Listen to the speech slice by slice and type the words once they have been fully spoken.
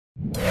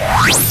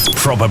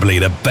Probably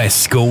the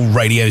best school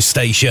radio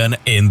station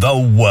in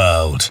the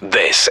world.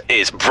 This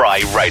is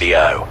Bry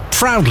Radio.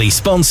 Proudly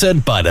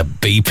sponsored by the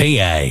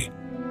BPA.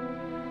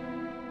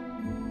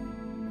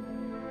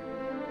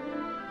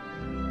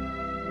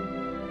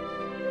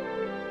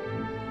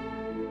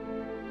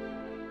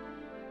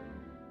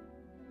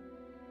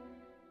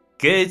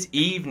 Good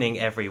evening,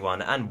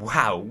 everyone, and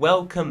wow,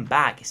 welcome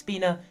back. It's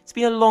been a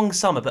long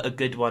summer, but a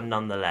good one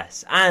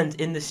nonetheless. And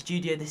in the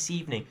studio this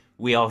evening,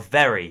 we are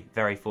very,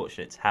 very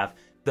fortunate to have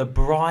the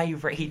Bry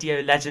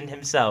Radio legend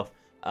himself.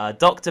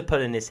 Dr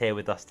Pullen is here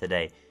with us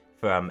today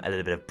for a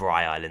little bit of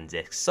Bry Island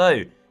discs.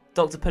 So,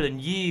 Dr Pullen,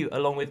 you,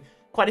 along with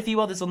quite a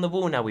few others on the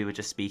wall now we were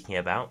just speaking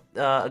about,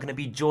 are going to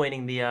be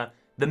joining the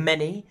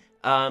many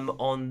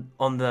on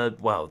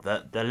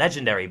the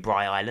legendary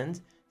Bry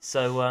Island.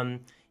 So,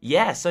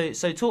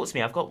 so talk to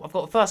me. I've got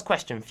the first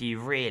question for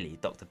you, really,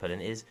 Dr. Pullen,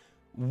 is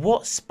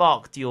what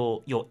sparked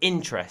your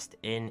interest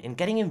in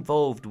getting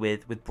involved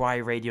with Bry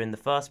Radio in the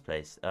first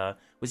place?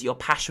 Was it your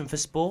passion for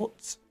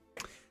sports?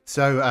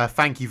 So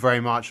thank you very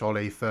much,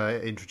 Ollie, for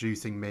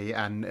introducing me,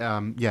 and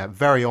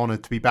very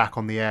honoured to be back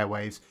on the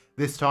airwaves.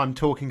 This time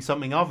talking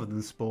something other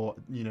than sport,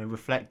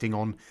 reflecting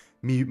on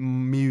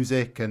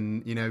music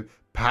and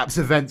perhaps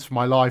events from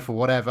my life or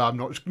whatever. I'm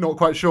not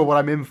quite sure what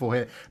I'm in for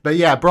here. But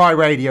yeah, Bry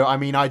Radio,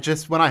 when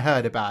I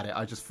heard about it,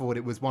 I just thought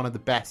it was one of the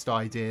best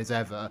ideas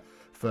ever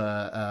for,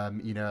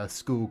 a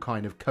school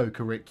kind of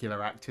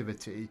co-curricular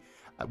activity.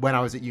 When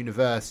I was at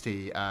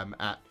university,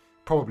 at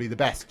probably the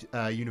best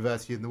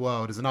university in the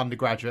world, as an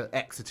undergraduate,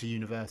 Exeter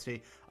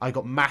University, I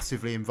got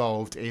massively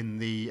involved in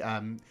the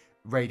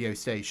radio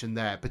station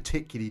there,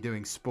 particularly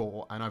doing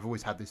sport. And I've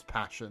always had this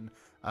passion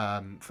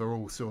for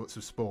all sorts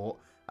of sport.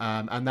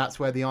 And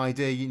that's where the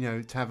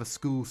idea, to have a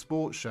school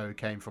sports show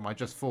came from. I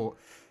just thought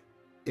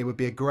it would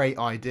be a great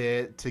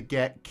idea to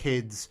get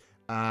kids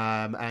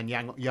and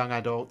young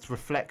adults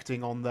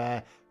reflecting on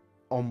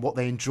what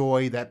they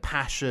enjoy, their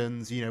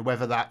passions,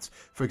 whether that's,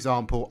 for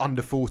example,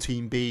 under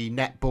 14B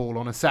netball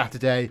on a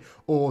Saturday,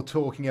 or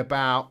talking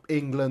about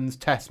England's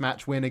test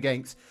match win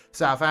against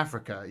South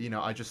Africa.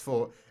 I just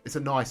thought it's a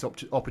nice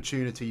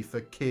opportunity for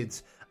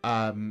kids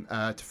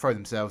to throw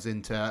themselves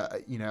into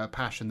a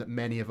passion that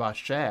many of us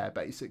share,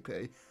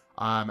 basically.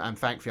 And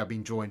thankfully I've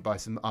been joined by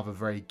some other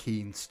very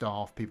keen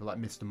staff, people like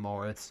Mr.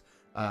 Morris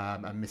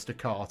and Mr.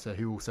 Carter,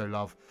 who also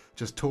love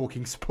just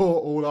talking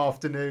sport all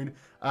afternoon.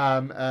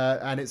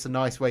 And it's a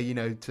nice way,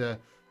 to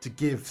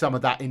give some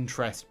of that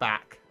interest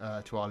back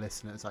to our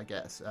listeners, I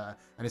guess.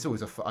 And it's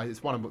always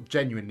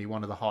genuinely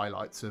one of the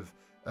highlights of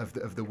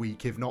the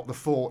week, if not the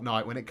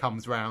fortnight, when it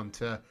comes round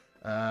to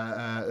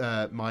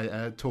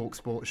my talk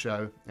sports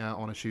show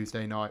on a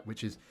Tuesday night,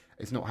 which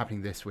it's not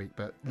happening this week,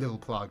 but little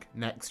plug,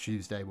 next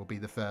Tuesday will be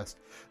the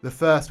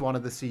first one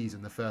of the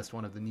season, the first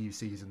one of the new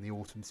season, the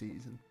autumn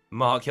season.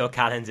 Mark your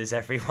calendars,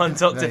 everyone.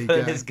 Dr.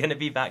 Pullen is going to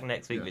be back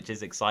next week, which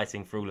is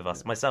exciting for all of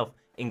us, myself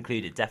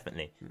included,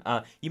 definitely.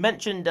 You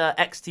mentioned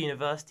Exeter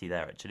University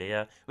there, actually,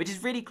 which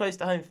is really close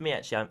to home for me,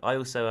 actually. I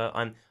also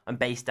I'm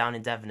based down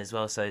in Devon as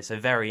well, so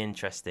very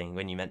interesting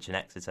when you mention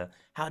Exeter.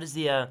 How does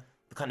the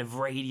kind of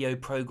radio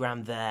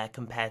program there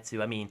compared to,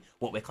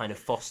 what we're kind of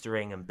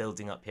fostering and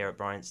building up here at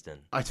Bryanston?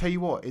 I tell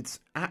you what, it's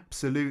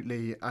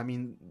absolutely,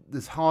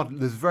 there's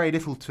very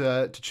little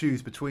to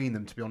choose between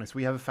them, to be honest.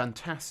 We have a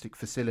fantastic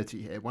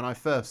facility here. When I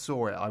first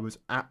saw it, I was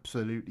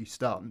absolutely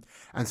stunned.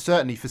 And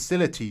certainly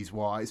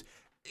facilities-wise,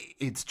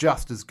 it's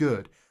just as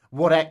good.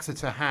 What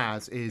Exeter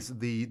has is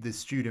the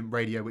student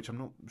radio, which I'm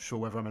not sure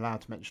whether I'm allowed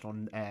to mention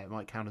on air. It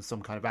might count as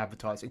some kind of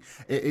advertising.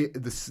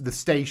 The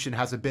station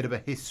has a bit of a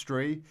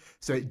history,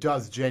 so it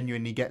does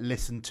genuinely get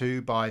listened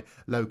to by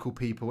local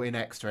people in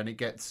Exeter, and it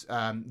gets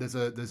there's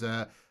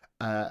an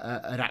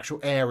actual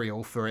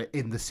aerial for it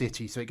in the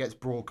city, so it gets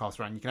broadcast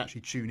around. You can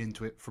actually tune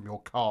into it from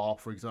your car,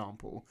 for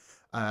example,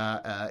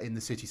 in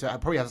the city. So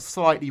it probably has a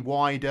slightly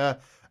wider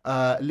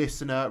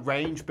listener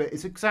range, but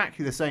it's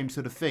exactly the same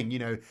sort of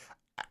thing,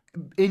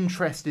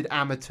 interested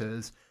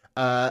amateurs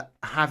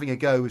having a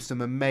go with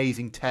some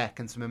amazing tech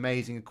and some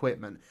amazing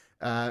equipment,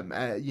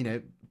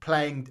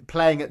 playing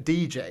at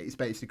DJs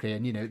basically.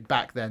 And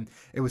back then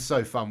it was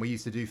so fun. We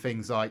used to do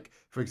things like,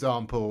 for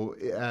example,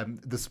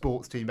 the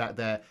sports team back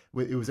there,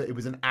 it was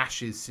an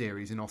Ashes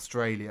series in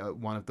Australia,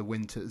 one of the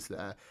winters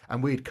there,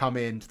 and we'd come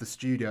into the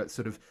studio at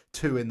sort of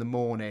 2 a.m.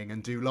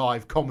 and do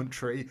live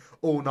commentary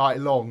all night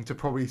long to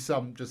probably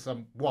some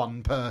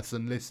one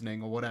person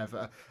listening or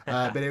whatever.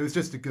 But it was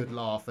just a good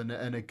laugh and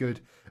a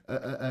good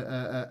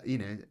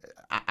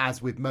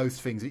as with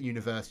most things at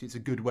university, it's a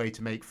good way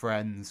to make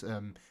friends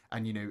and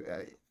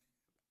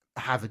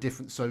have a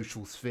different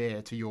social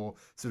sphere to your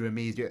sort of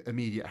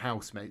immediate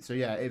housemate. So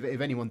yeah, if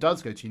anyone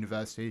does go to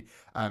university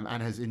and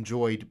has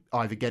enjoyed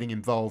either getting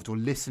involved or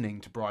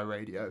listening to Bry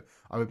Radio,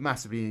 I would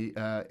massively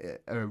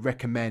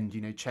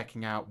recommend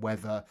checking out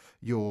whether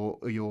your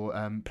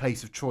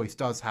place of choice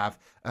does have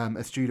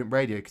a student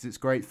radio, because it's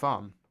great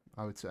fun,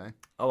 I would say.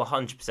 Oh,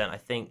 100%. I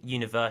think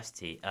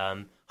university,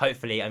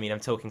 hopefully, I mean,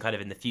 I'm talking kind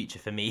of in the future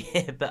for me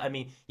here, but I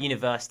mean,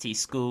 university,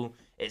 school,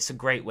 it's a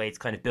great way to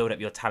kind of build up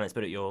your talents,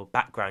 build up your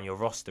background, your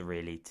roster,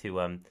 really,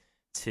 to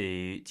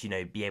you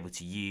know, be able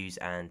to use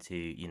and to,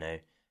 you know,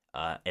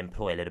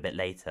 employ a little bit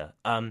later.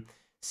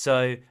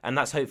 So, and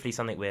that's hopefully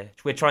something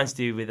we're trying to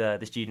do with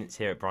the students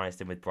here at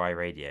Bryanston with Bry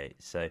Radio.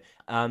 So,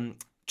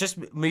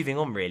 just moving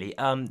on, really.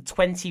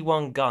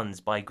 21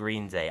 Guns by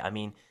Green Day. I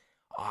mean,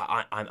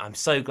 I'm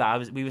so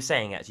glad. We were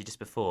saying actually just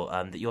before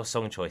that your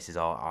song choices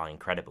are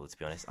incredible. To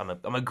be honest, I'm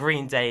a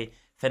Green Day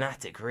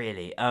fanatic,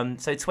 really.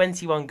 So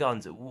 21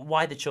 Guns.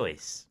 Why the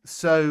choice?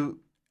 So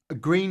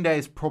Green Day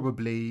is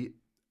probably,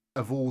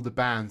 of all the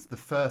bands, the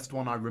first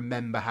one I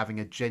remember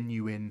having a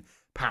genuine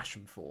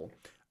passion for.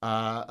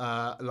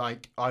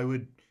 Like I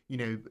would, you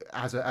know,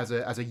 as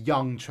a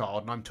young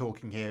child, and I'm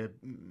talking here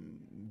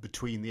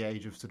between the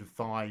age of sort of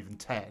 5 and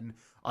 10,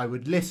 I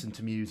would listen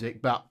to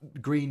music, but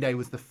Green Day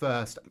was the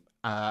first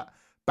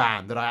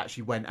band that I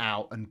actually went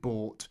out and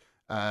bought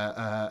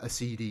a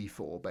CD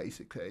for,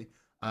 basically.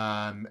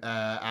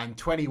 And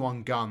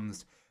 21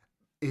 Guns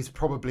is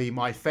probably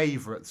my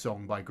favourite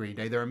song by Green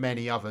Day. There are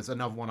many others.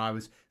 Another one I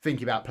was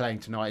thinking about playing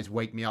tonight is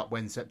Wake Me Up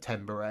When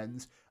September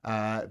Ends.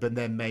 But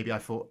then maybe I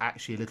thought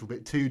actually a little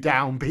bit too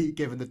downbeat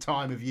given the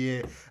time of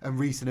year and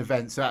recent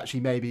events. So actually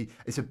maybe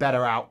it's a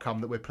better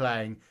outcome that we're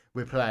playing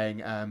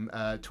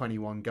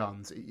 21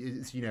 Guns.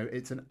 It's, you know,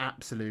 it's an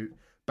absolute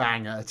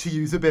banger, to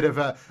use a bit of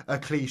a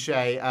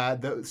cliche,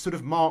 that sort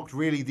of marked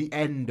really the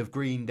end of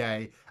Green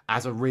Day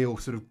as a real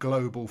sort of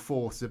global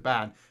force of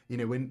band. You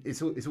know, when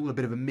it's all a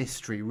bit of a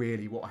mystery,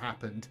 really, what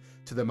happened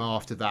to them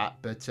after that.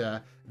 But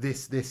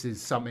this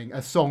is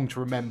a song to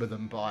remember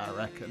them by, I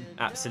reckon.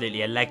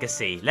 Absolutely, a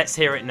legacy. Let's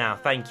hear it now.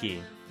 Thank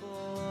you.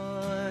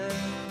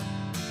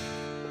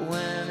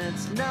 When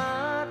it's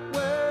not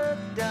worth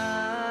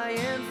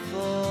dying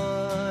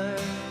for,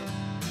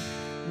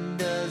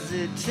 does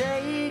it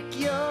take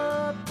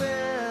your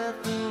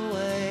breath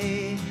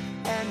away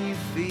and you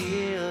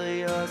feel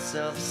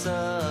yourself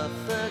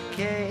suffocating?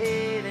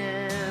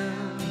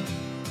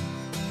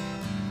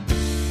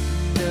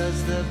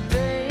 Does the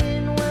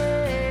pain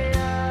weigh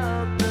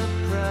out the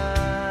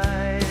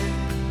pride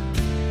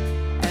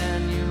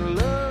and you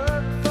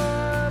look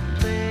for a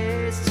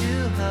place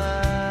to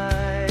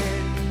hide?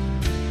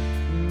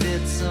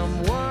 Did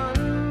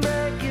someone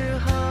break your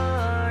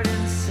heart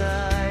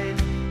inside?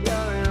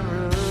 You're in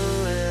ruins.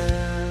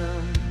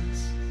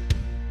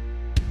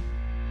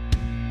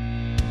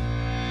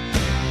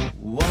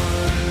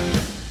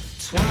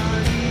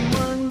 21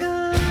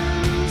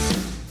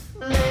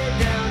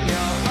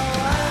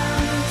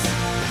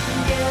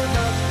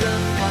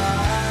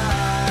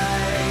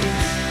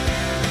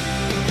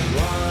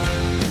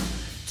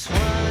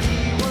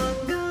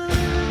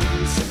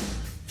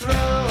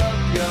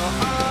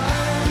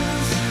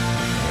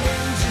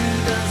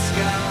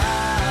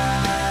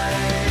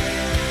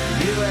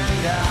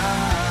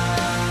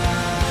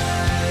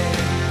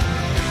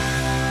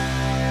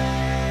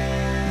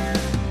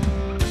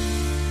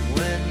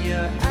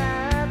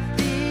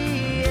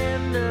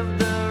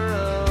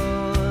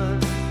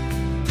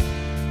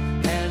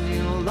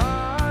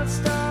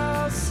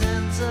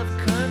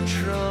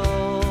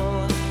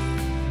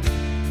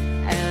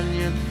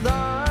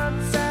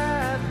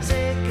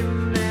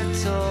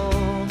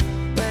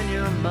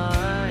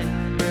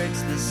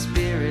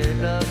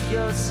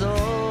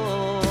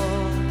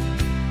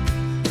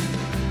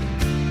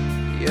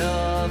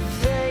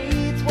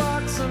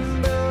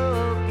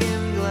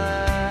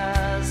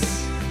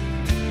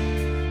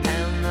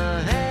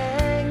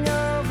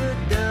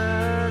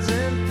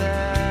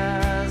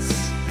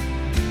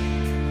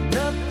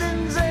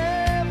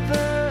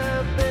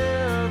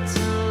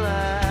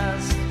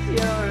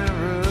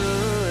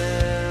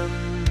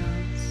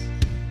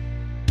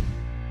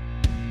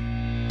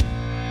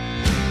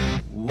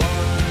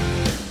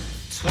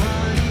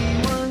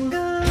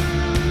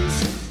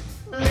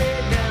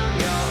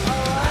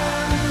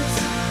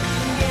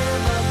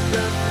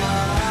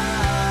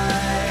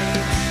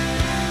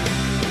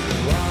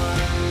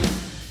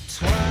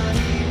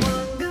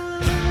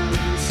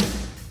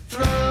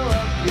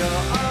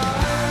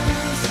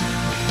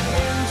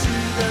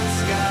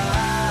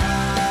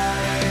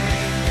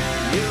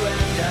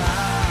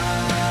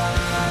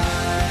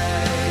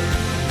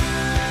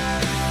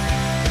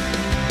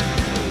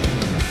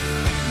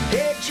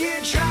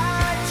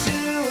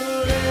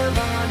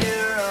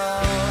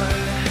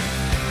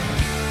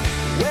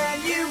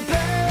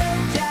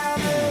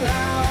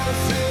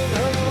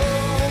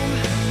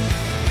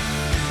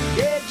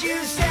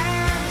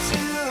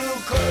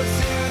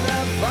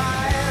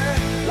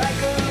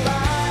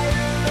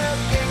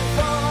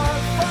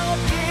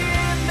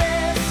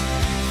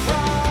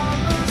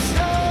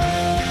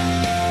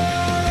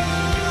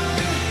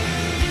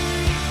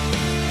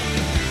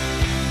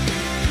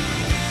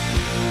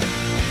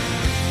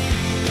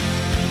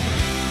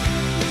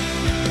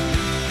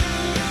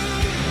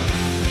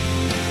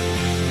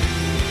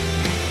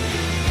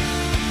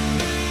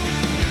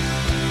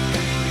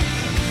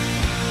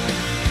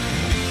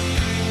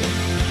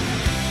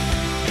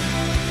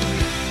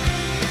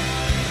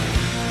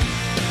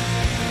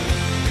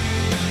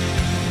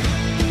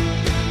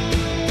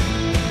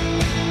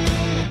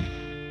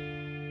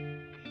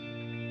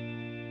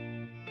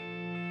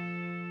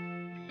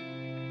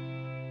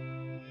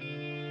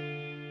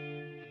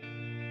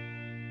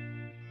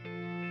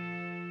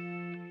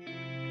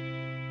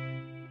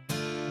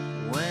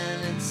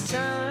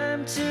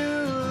 learn to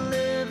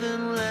live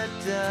and let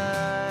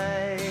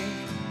die,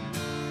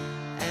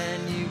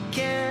 and you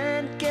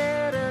can't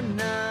get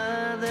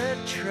another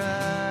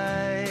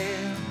try.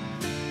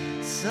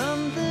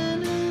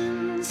 Something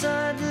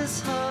inside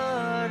this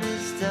heart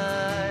has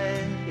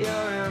died.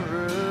 You're in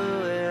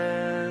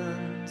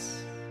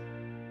ruins.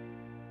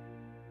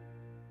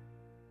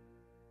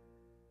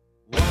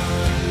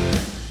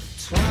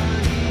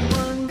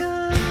 121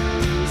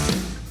 guns.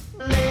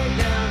 Lay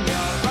down your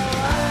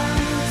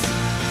arms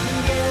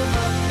and give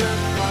up the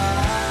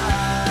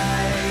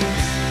fight.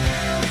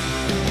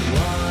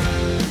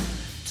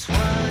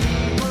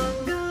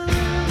 121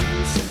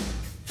 guns.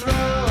 Throw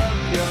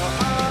up your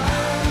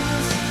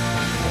arms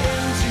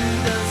into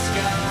the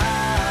sky.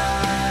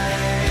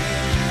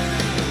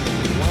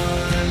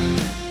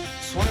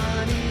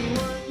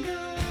 121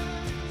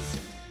 guns.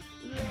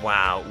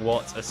 Wow,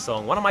 what a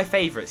song. One of my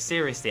favourites,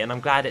 seriously, and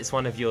I'm glad it's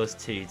one of yours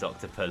too,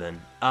 Dr.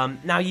 Pullen.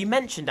 Now, you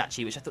mentioned,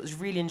 actually, which I thought was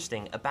really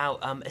interesting, about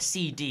a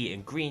CD,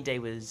 and Green Day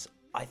was,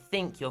 I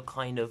think, your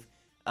kind of,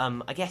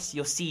 I guess,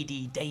 your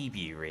CD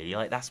debut, really.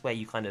 Like, that's where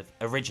you kind of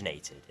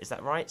originated. Is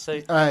that right? So,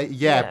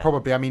 yeah,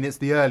 probably. I mean, it's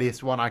the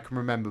earliest one I can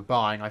remember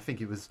buying. I think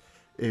it was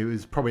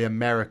probably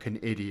American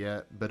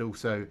Idiot, but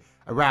also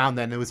around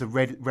then there was a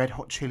Red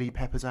Hot Chili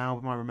Peppers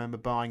album I remember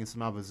buying, and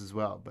some others as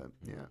well. But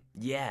yeah.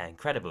 Yeah,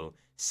 incredible.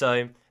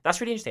 So that's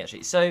really interesting,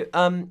 actually. So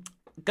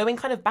going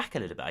kind of back a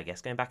little bit, I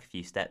guess, going back a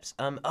few steps,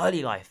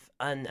 early life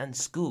and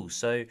school.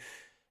 So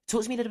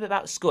talk to me a little bit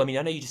about school. I mean,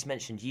 I know you just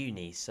mentioned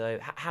uni. So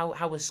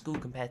how was school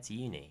compared to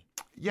uni?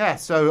 Yeah,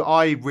 so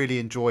I really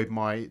enjoyed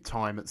my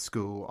time at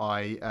school.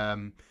 I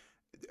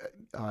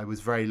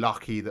was very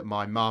lucky that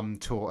my mum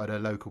taught at a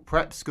local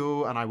prep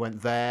school, and I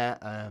went there.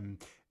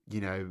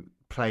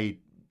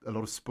 Played a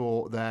lot of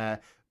sport there.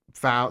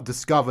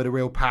 Discovered a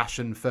real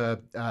passion for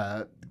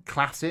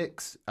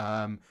classics.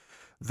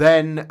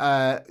 Then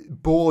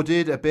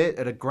boarded a bit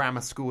at a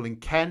grammar school in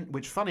Kent,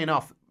 which, funny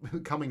enough,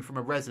 coming from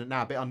a resident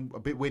now, a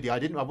bit weird. I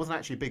wasn't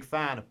actually a big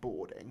fan of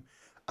boarding,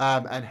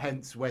 and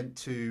hence went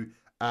to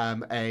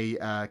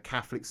a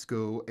Catholic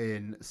school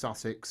in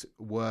Sussex,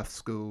 Worth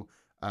School,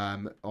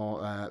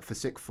 for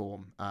sixth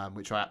form,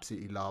 which I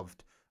absolutely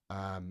loved.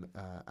 And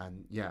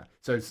yeah,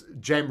 so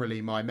generally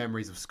my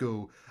memories of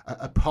school,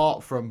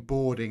 apart from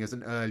boarding as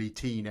an early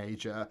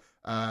teenager,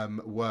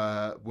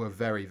 were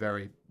very,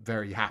 very,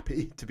 very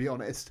happy, to be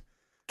honest.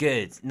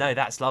 Good. No,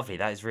 that's lovely.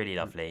 That is really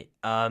lovely.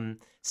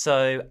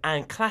 So,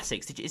 and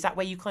classics, is that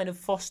where you kind of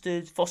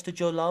fostered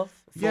your love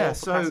for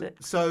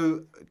classics?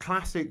 So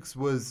classics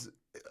was,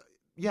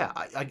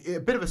 a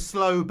bit of a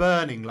slow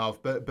burning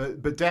love, but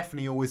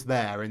definitely always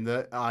there. In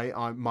that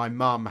my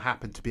mum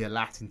happened to be a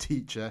Latin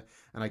teacher,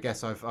 and I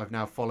guess I've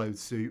now followed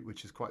suit,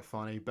 which is quite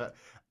funny. But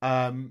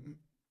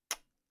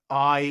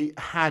I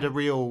had a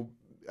real,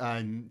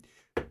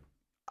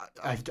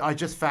 I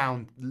just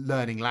found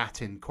learning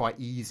Latin quite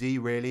easy,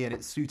 really, and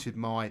it suited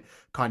my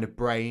kind of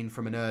brain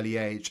from an early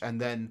age. And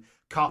then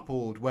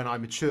coupled, when I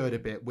matured a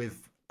bit,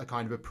 with a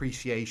kind of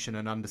appreciation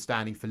and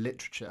understanding for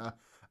literature.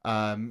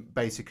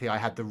 Basically, I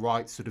had the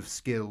right sort of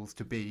skills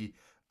to be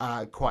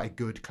quite a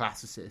good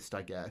classicist,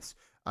 I guess.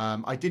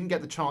 I didn't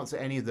get the chance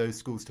at any of those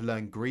schools to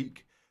learn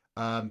Greek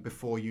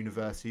before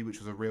university, which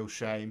was a real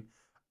shame.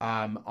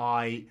 At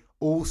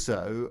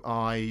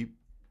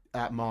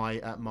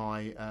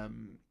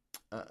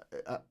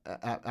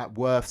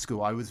Worth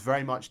School, I was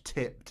very much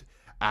tipped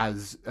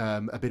as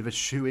a bit of a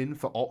shoo-in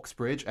for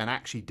Oxbridge, and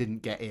actually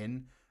didn't get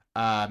in.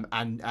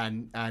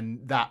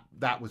 And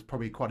that was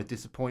probably quite a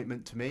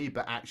disappointment to me,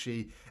 but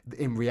actually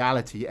in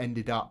reality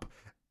ended up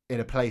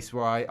in a place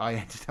where I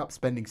ended up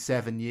spending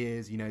 7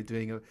 years,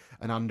 doing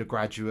an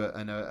undergraduate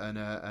and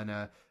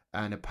a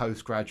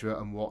postgraduate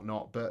and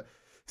whatnot. But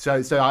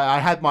so I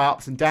had my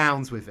ups and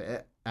downs with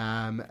it.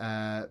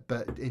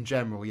 But in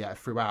general,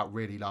 throughout,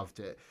 really loved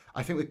it.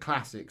 I think with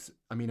classics,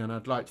 I mean, and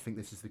I'd like to think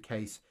this is the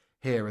case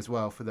here as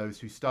well for those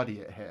who study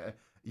it here,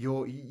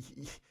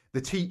 the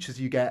teachers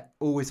you get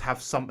always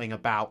have something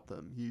about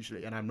them,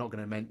 usually, and I'm not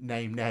going to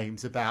name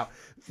names about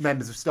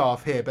members of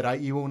staff here, but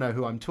you all know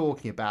who I'm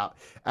talking about.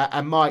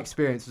 And my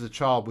experience as a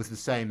child was the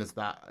same as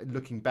that.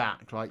 Looking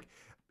back, like,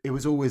 it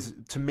was always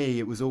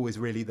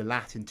really the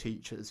Latin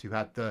teachers who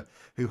had the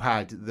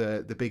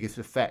biggest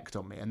effect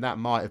on me, and that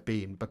might have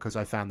been because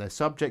I found their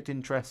subject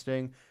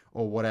interesting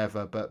or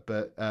whatever.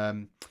 But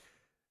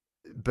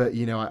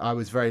I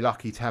was very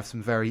lucky to have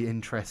some very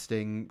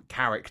interesting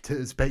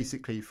characters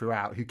basically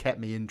throughout who kept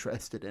me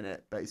interested in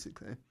it,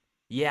 basically.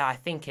 Yeah, I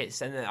think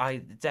and I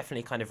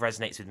definitely kind of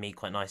resonates with me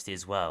quite nicely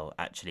as well,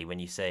 actually, when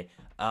you say,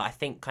 I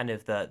think kind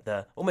of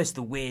the almost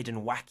the weird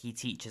and wacky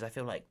teachers, I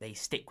feel like they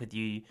stick with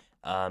you,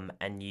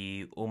 and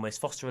you almost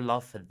foster a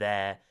love for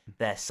their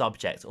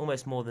subject,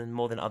 almost more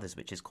than others,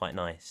 which is quite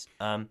nice.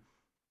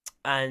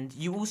 And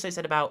you also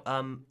said about,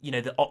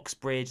 the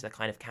Oxbridge, the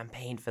kind of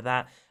campaign for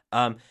that.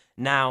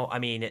 Now, I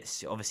mean,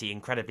 it's obviously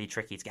incredibly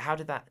tricky to get. How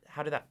did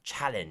that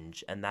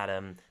challenge and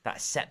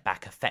that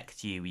setback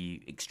affect you? Were you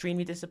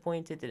extremely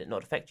disappointed? Did it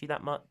not affect you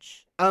that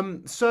much?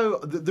 So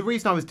the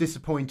reason I was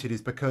disappointed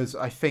is because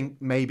I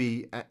think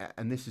maybe,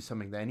 and this is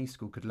something that any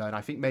school could learn,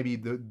 I think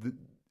maybe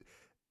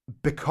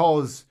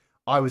because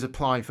I was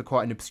applying for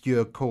quite an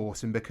obscure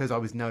course and because I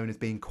was known as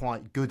being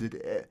quite good at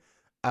it,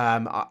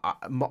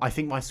 I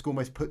think my school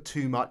almost put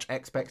too much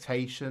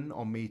expectation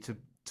on me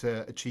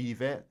to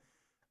achieve it.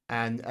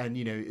 And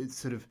it's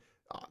sort of,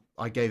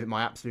 I gave it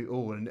my absolute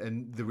all,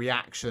 and the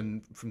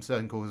reaction from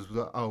certain courses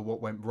was, oh, what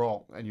went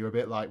wrong? And you're a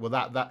bit like,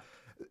 well,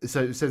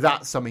 so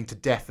that's something to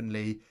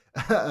definitely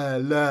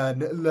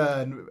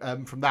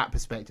learn from that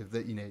perspective,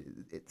 that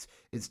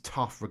it's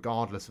tough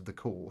regardless of the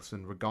course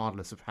and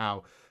regardless of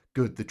how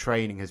good the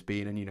training has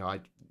been. And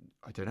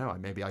I don't know,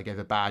 maybe I gave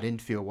a bad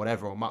interview or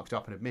whatever, or mucked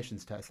up an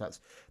admissions test.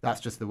 That's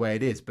just the way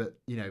it is. But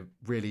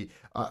really,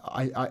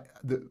 I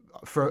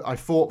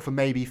fought for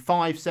maybe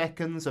 5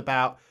 seconds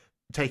about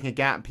taking a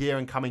gap year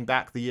and coming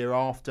back the year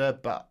after,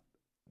 but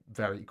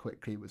very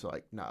quickly was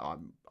like, no,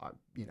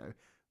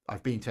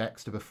 I've been to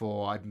Exeter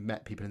before. I've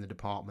met people in the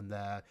department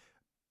there.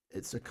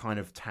 It's a kind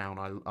of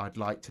town I'd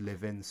like to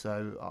live in,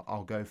 so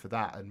I'll go for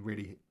that. And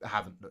really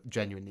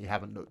genuinely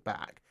haven't looked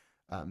back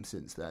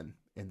since then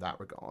in that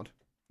regard.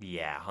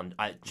 Yeah,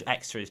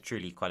 Exeter is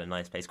truly quite a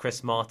nice place.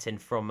 Chris Martin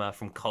from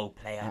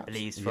Coldplay, I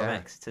believe, is from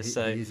Exeter.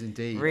 So he is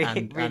indeed.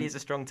 Really is a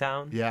strong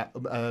town. Yeah,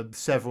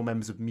 several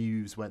members of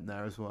Muse went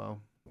there as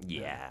well.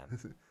 Yeah.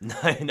 No,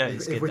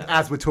 it's good.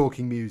 As we're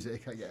talking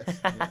music, I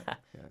guess.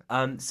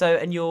 Yeah. So,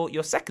 and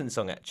your second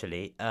song,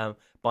 actually,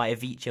 by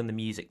Avicii on the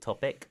music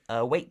topic,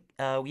 Wake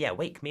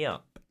Me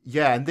Up.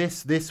 Yeah, and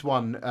this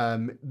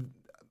one,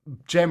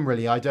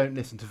 generally I don't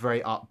listen to very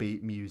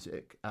upbeat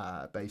music,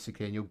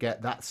 basically, and you'll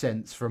get that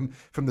sense from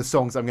the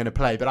songs I'm going to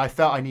play. But I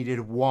felt I needed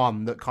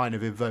one that kind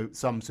of evoked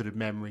some sort of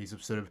memories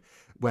of sort of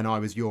when I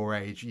was your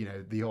age,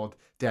 the odd,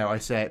 dare I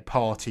say it,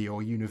 party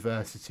or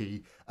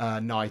university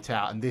night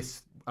out. And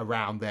this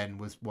around then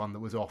was one that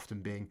was often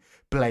being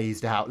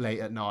blazed out late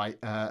at night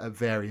at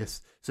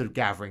various sort of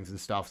gatherings and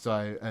stuff.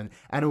 So and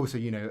also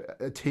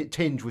a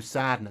tinge with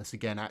sadness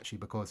again, actually,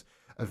 because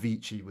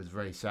Avicii was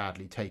very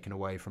sadly taken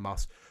away from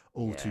us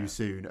all too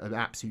soon. An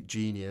absolute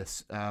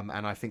genius, and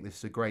I think this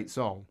is a great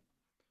song.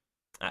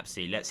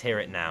 Absolutely. Let's hear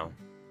it now.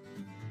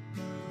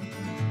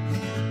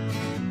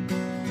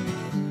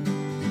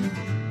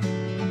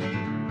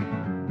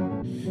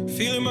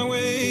 Feeling my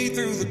way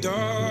through the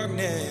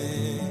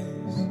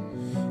darkness,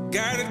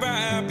 guided by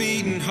a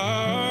beating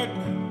heart.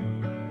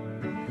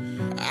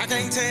 I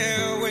can't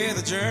tell where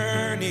the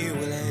journey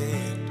will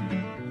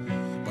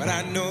end, but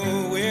I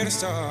know where to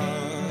start.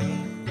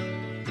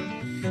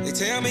 They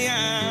tell me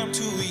I'm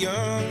too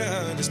young to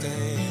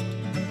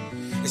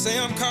understand. They say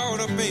I'm caught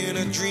up in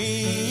a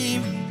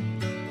dream.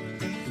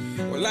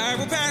 Well, life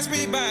will pass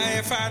me by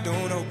if I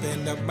don't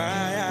open up my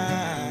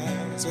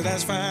eyes. So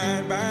that's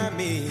fine by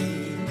me.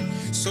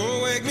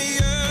 So wake me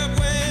up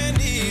when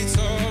it's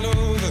all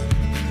over,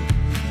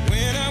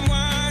 when I'm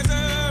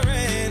wiser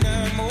and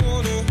I'm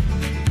older.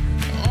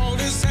 All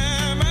this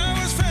time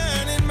I was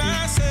finding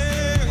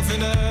myself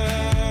and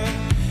I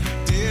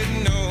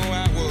didn't know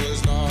I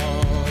was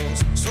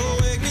lost. So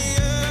wake me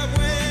up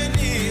when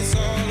it's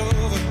all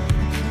over,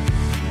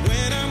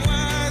 when I'm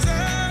wiser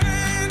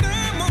and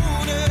I'm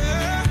older.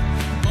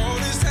 All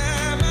this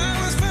time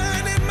I was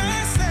finding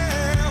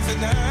myself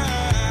and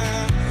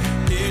I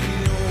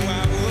didn't know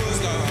I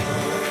was lost.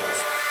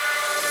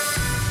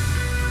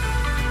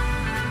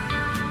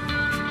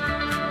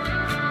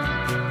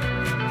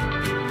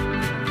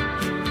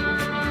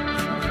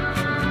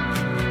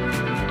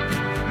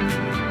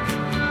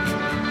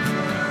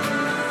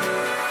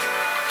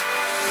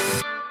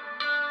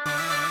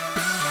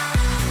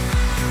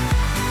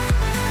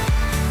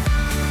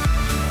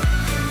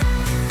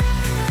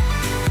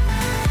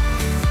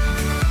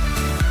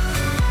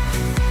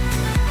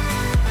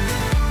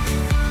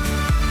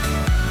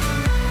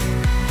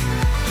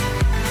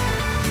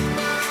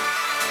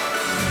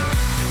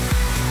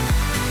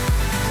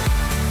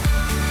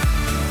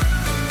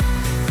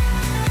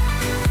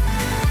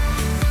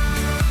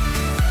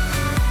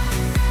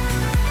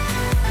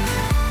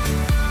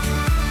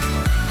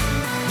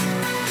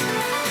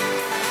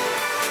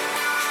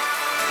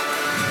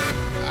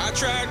 I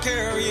tried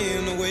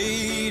carrying the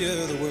weight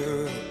of the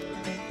world,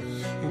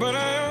 but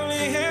I only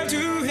have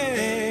 2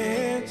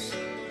 hands.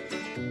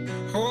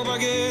 Hope I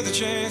get the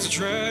chance to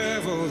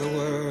travel the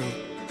world,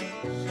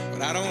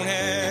 but I don't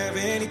have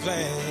any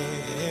plans.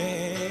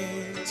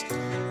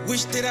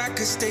 Wish that I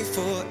could stay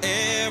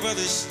forever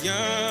this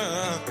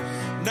young,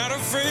 not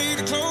afraid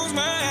to close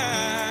my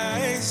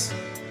eyes.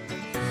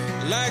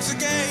 Life's a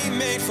game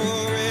made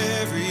for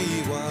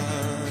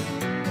everyone,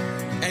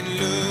 and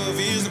love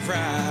is the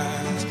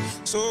prize.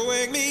 So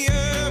wake me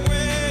up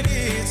when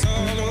it's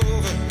all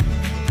over,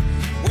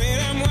 when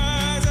I'm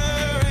wiser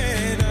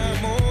and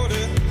I'm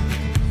older.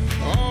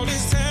 All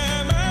this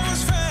time I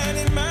was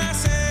finding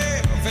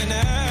myself and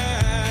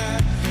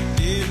I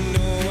didn't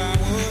know I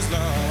was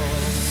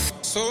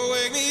lost. So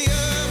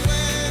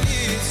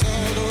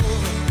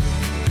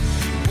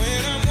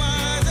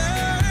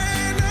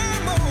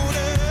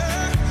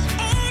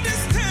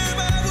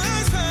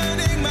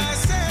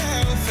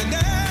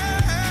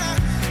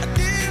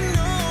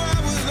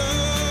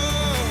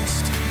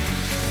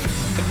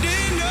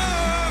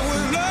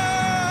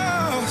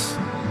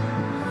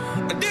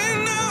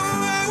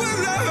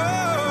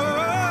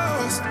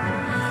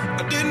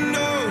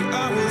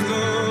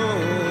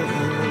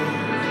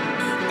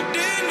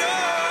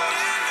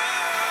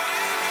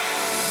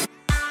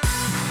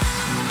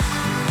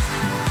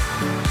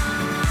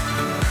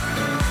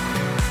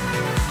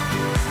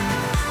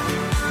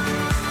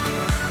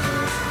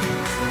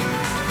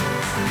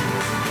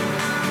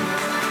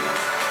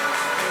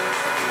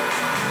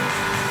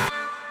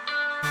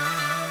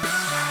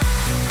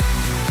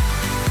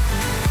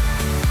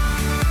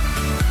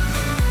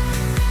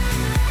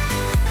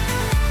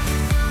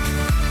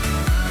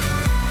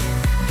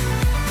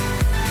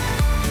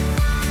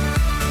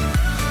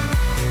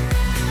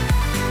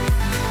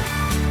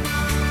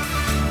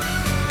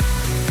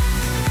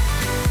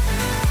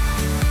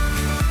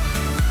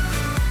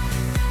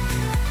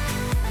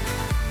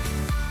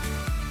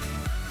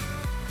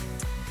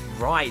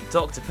Right,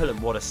 Dr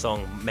Pullen, what a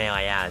song, may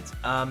I add.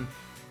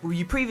 Well,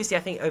 you previously,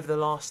 I think, over the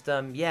last,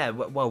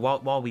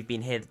 while we've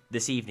been here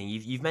this evening,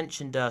 you've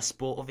mentioned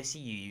sport. Obviously,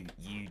 you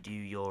do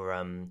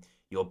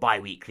your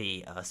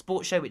bi-weekly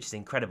sports show, which is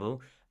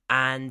incredible,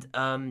 and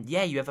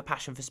you have a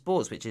passion for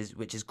sports, which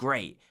is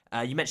great.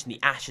 You mentioned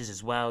the Ashes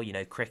as well.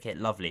 Cricket,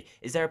 lovely.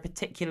 Is there a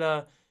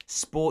particular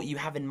sport you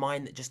have in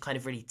mind that just kind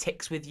of really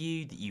ticks with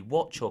you, that you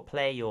watch or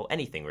play or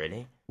anything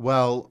really?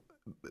 Well,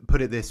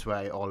 put it this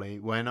way, Ollie.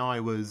 When I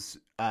was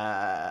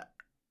 11,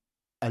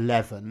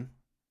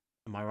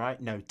 am I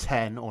right? No,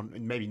 10 or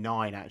maybe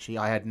 9 actually.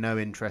 I had no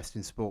interest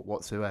in sport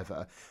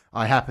whatsoever.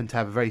 I happened to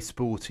have a very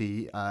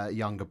sporty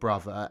younger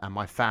brother, and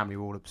my family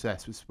were all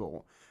obsessed with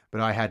sport.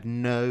 But I had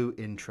no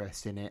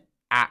interest in it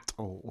at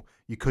all.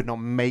 You could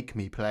not make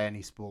me play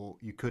any sport.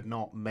 You could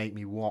not make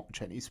me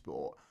watch any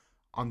sport.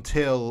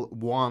 Until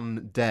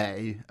one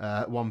day,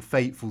 one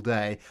fateful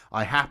day,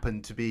 I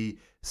happened to be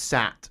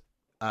sat,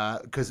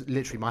 because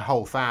literally my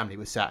whole family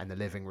was sat in the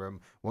living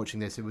room watching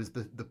this. It was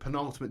the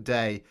penultimate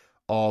day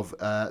of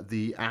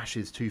the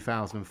Ashes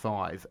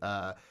 2005,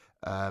 the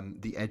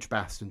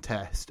Edgbaston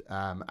Test.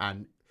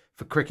 And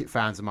for cricket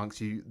fans amongst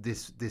you,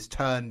 this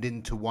turned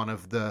into one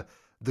of the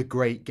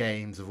great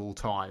games of all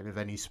time of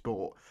any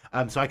sport.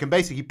 So I can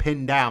basically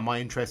pin down my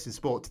interest in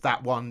sport to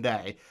that one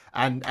day,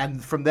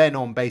 and from then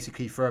on,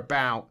 basically for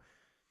about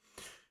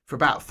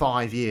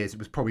 5 years, it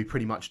was probably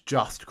pretty much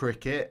just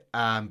cricket.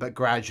 But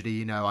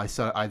gradually,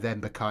 I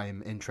then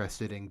became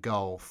interested in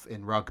golf,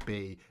 in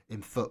rugby,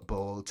 in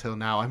football. Till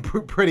now, I'm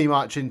pretty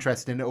much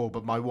interested in it all.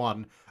 But my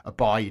one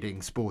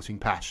abiding sporting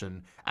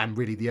passion, and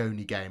really the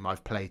only game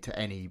I've played to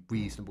any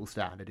reasonable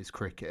standard, is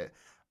cricket.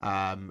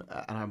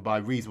 And by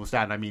reasonable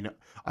standard, I mean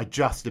I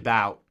just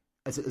about,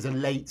 as a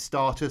late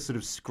starter, sort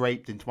of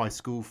scraped into my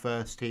school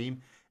first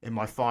team in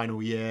my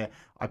final year.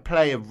 I've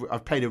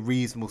played a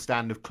reasonable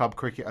standard of club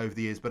cricket over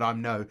the years, but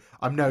I'm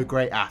no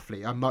great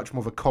athlete. I'm much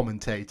more of a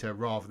commentator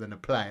rather than a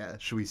player,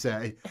 shall we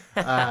say?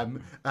 But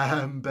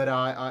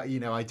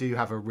I do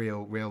have a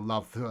real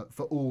love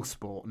for all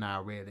sport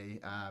now.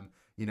 Really, I'm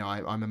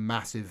a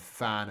massive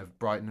fan of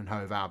Brighton and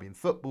Hove Albion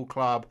Football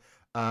Club.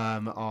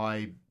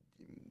 I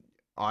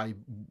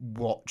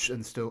watch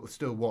and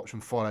still watch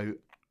and follow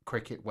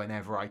cricket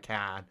whenever I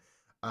can.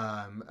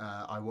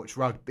 I watch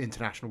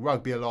international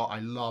rugby a lot. I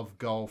love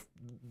golf.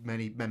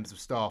 Many members of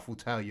staff will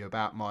tell you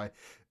about my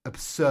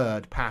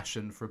absurd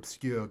passion for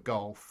obscure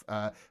golf.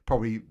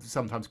 Probably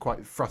sometimes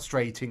quite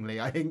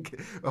frustratingly, I think,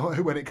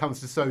 when it comes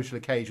to social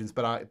occasions.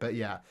 But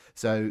yeah.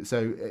 So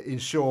in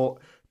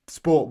short,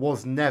 sport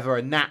was never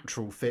a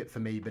natural fit for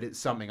me, but it's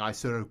something I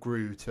sort of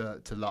grew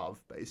to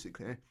love,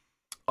 basically.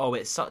 Oh,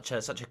 it's such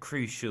a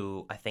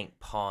crucial, I think,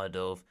 part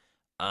of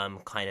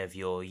kind of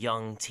your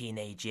young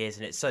teenage years,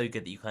 and it's so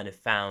good that you kind of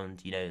found,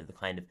 the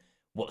kind of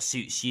what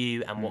suits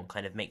you and what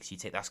kind of makes you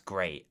tick. That's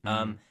great.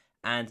 And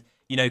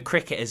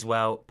cricket as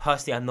well.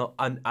 Personally,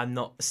 I'm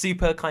not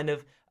super kind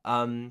of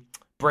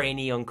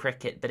brainy on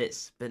cricket, but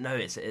it's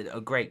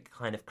a great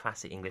kind of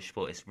classic English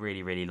sport. It's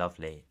really, really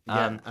lovely.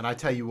 Yeah, and I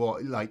tell you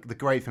what, like, the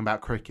great thing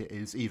about cricket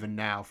is, even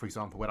now, for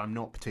example, when I'm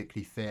not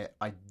particularly fit,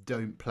 I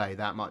don't play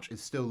that much.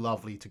 It's still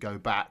lovely to go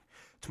back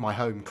to my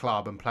home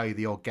club and play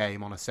the odd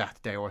game on a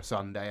Saturday or a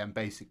Sunday, and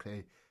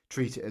basically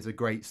treat it as a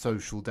great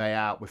social day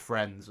out with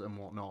friends and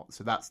whatnot.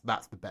 So that's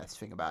the best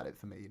thing about it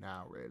for me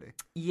now, really.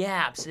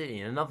 Yeah,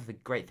 absolutely. And another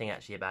great thing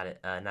actually about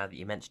it, now that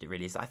you mentioned it,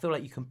 really, is I feel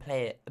like you can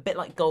play it a bit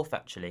like golf,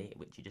 actually,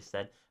 which you just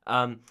said.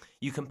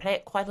 You can play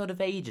it quite a lot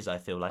of ages, I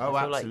feel like. Oh,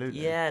 I feel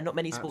absolutely. Like, not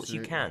many sports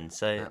you can.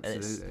 So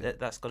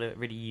that's got a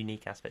really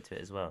unique aspect to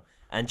it as well.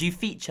 And do you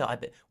feature, I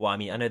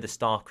know the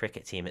Star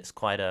cricket team, I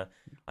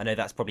know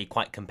that's probably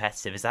quite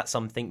competitive. Is that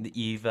something that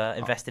you've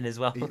invested in as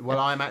well? Well,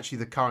 I'm actually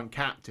the current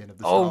captain of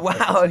the Star cricket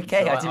team,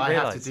 okay, so I didn't realise.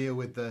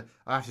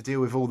 I have to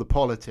deal with all the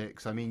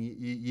politics. I mean,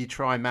 you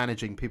try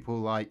managing people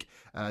like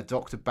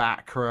Dr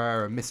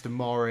Bakra and Mr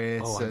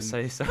Morris I'm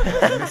so sorry.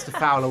 and Mr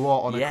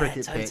Fowler-Watt on a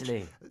cricket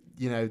totally. pitch.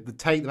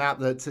 Take them out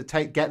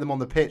get them on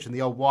the pitch, and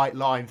the old white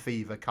line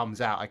fever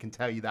comes out. I can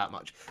tell you that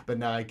much. But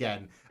no,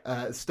 again,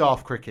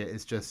 staff cricket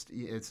is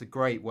it's a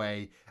great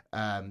way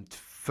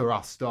for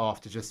us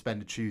staff to just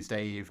spend a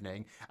Tuesday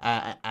evening,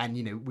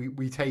 and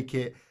we take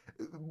it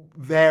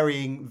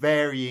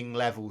varying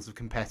levels of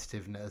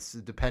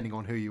competitiveness depending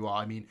on who you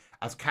are. I mean,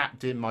 as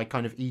captain, my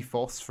kind of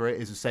ethos for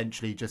it is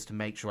essentially just to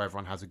make sure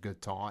everyone has a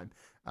good time.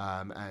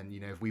 And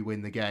if we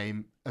win the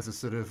game as a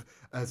sort of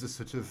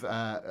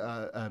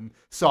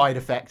side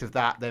effect of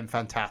that, then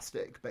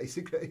fantastic,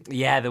 basically.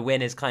 Yeah, the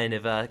win is kind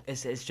of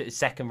it's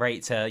second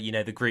rate to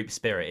the group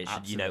spirit. It should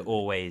Absolutely.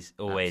 Always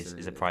Absolutely.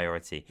 is a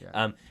priority.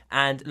 Yeah.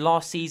 And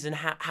last season,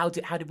 how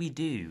did we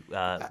do?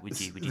 Would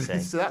you say?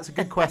 So that's a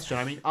good question.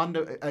 I mean,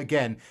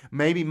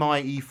 maybe my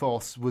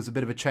ethos was a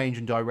bit of a change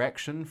in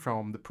direction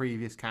from the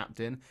previous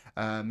captain,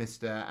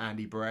 Mr.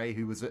 Andy Bray,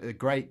 who was a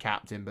great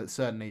captain, but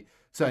certainly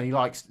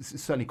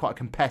quite a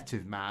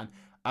competitive man.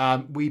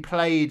 We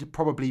played,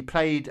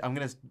 I'm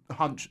going to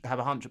have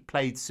a hunch,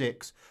 played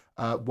 6,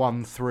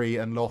 won 3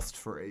 and lost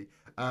 3.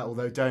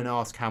 Although don't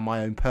ask how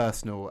my own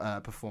personal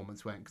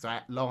performance went,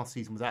 because last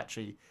season was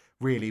actually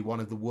really one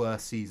of the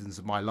worst seasons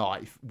of my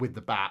life with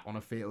the bat on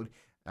a field.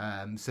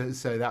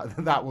 So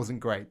that wasn't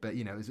great, but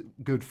it was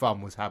good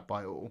fun was had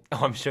by all.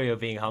 Oh, I'm sure you're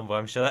being humble.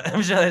 I'm sure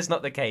that's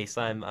not the case.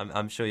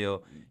 I'm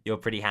sure you're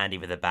pretty handy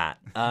with a bat.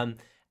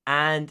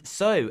 And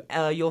so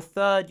your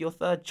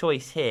third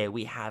choice here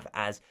we have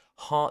as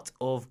Heart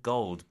of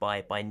Gold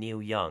by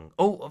Neil Young.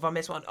 Oh, have I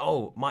missed one?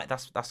 Oh,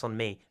 that's on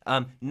me.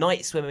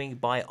 Night Swimming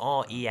by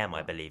REM,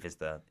 I believe is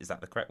that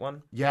the correct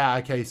one? Yeah.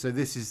 Okay. So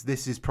this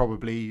is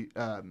probably.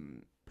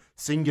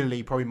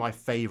 Singularly, probably my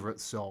favourite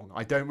song.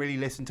 I don't really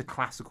listen to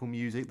classical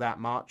music that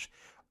much.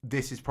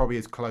 This is probably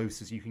as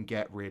close as you can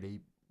get,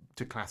 really,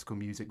 to classical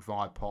music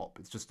via pop.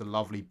 It's just a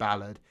lovely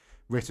ballad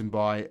written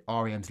by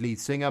REM's lead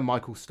singer,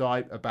 Michael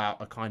Stipe,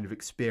 about a kind of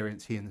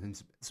experience he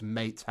and some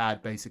mates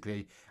had,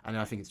 basically. And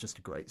I think it's just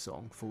a great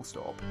song, full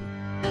stop.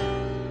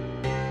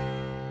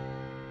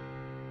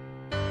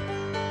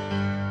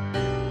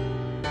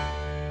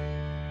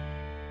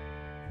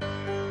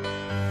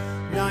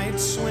 Night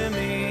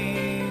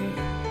swimming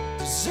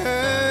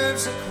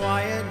deserves a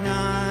quiet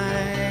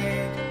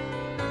night.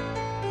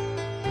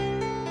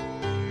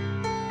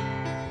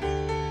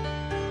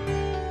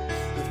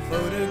 The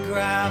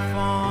photograph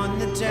on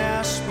the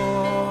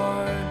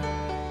dashboard,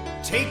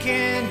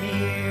 taken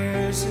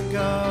years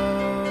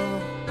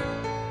ago,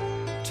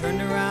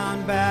 turned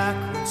around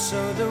backwards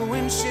so the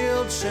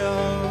windshield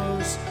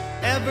shows.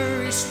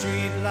 Every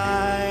street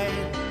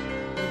light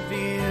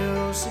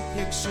reveals a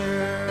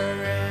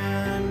picture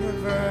in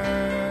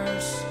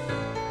reverse.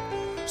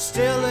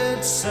 Still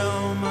it's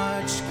so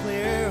much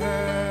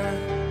clearer.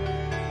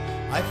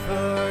 I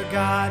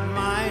forgot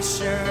my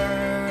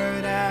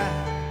shirt at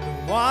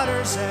the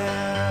water's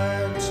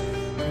edge.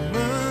 The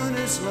moon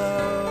is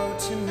low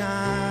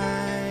tonight.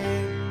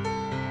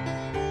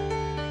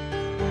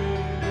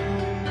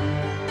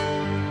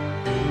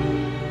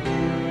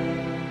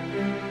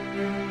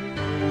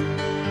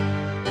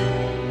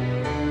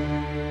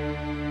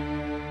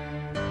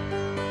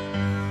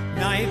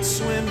 Night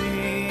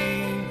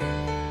swimming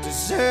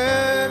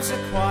deserves a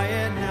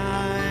quiet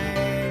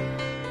night.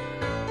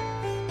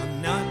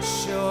 I'm not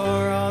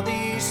sure all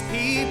these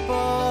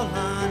people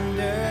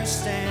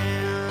understand.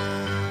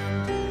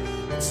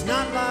 It's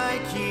not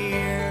like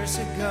years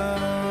ago,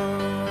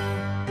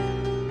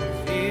 the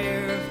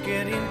fear of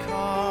getting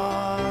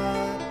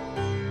caught,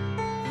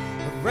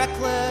 the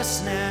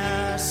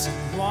recklessness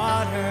in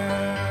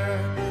water.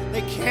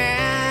 They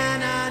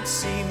cannot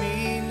see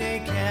me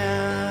naked.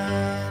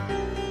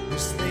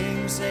 These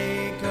things,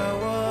 they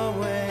go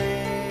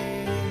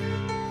away,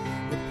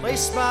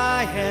 replaced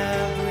by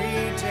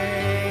everyday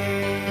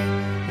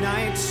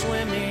night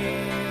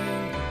swimming,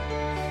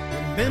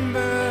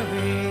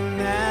 remembering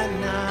that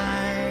night.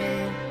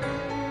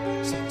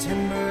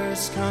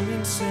 September's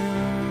coming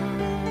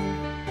soon.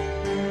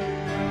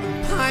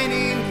 I'm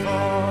pining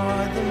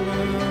for the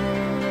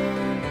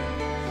moon.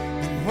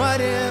 And what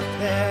if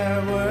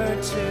there were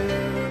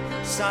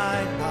two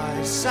side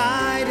by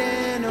side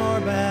in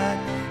orbit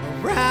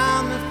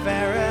around the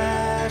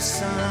fairest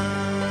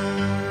sun?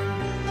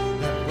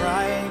 That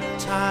bright,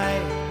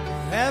 tight,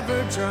 forever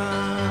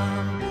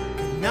drum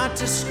could not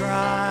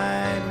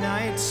describe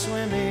night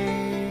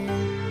swimming.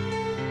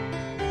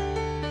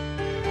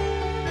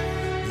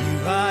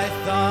 You, I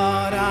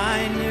thought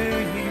I knew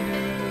you.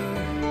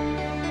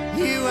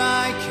 You,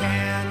 I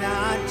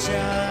cannot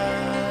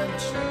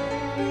judge.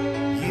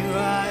 You,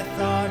 I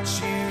thought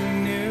you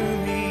knew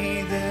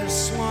me.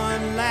 This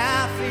one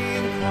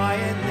laughing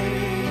quietly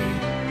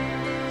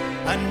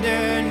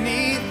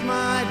underneath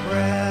my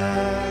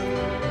breath.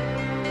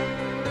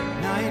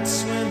 Night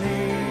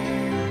swimming.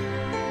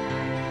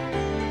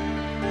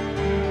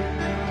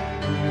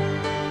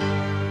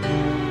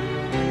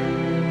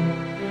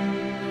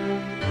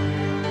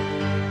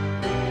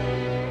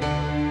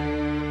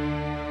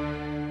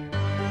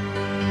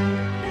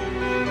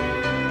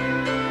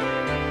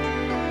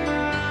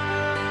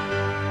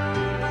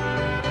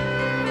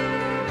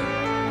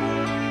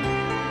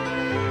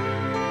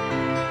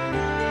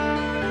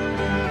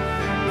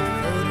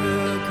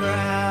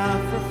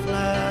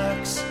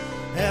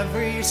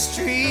 Every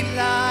street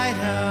light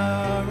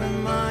a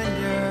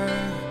reminder.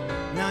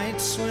 Night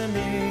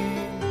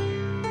swimming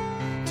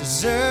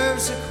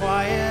deserves a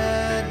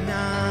quiet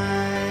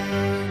night.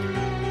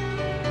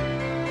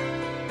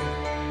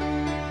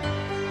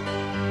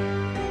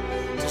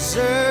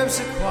 Deserves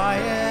a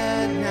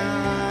quiet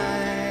night.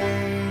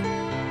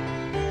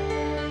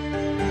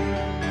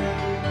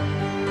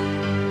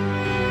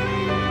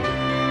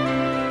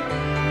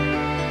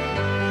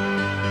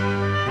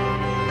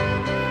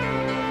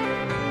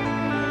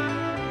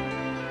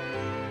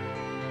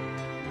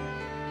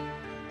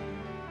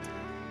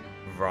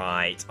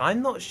 Right,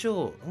 I'm not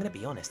sure. I'm going to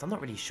be honest. I'm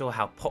not really sure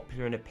how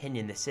popular an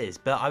opinion this is,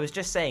 but I was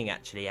just saying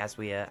actually as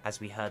we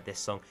heard this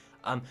song,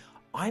 I'm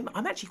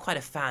actually quite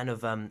a fan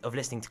of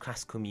listening to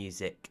classical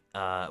music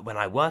when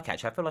I work.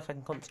 Actually, I feel like I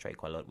can concentrate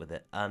quite a lot with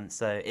it.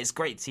 So it's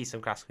great to see some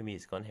classical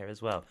music on here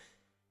as well.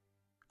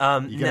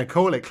 You're going to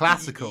call it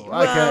classical?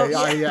 Well,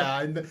 okay,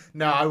 yeah.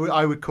 no,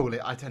 I would call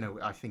it. I don't know.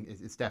 I think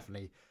it's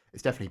definitely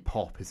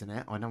pop, isn't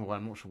it? I'm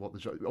not sure what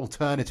the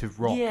alternative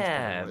rock.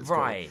 Yeah, is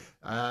right.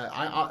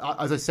 I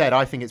as I said,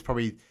 I think it's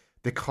probably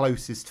the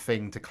closest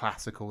thing to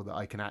classical that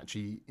I can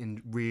actually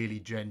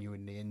really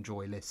genuinely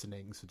enjoy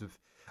listening. Sort of,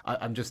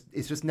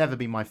 it's just never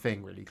been my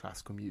thing, really,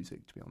 classical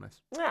music, to be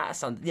honest. Yeah,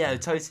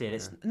 totally. And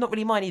it's not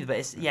really mine either, but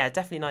it's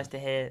definitely nice to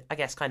hear. I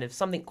guess kind of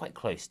something quite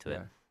close to it.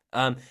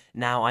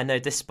 Now I know,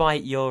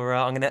 despite your,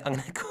 I'm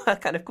gonna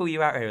kind of call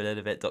you out here a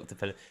little bit, Dr.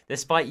 Pullen.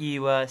 Despite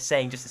you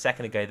saying just a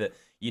second ago that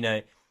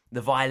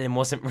the violin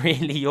wasn't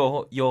really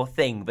your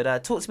thing,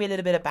 but talk to me a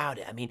little bit about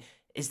it. I mean,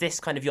 is this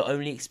kind of your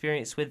only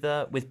experience with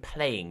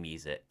playing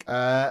music?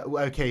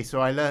 Okay,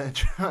 so I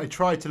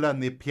tried to learn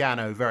the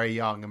piano very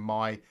young, and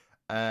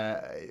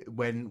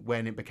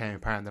when it became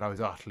apparent that I was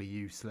utterly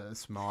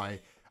useless,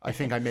 I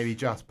think I maybe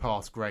just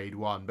passed grade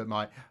 1, but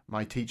my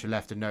teacher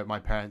left a note, my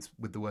parents,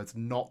 with the words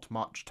 "not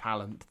much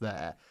talent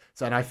there."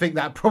 So, and I think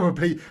that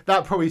probably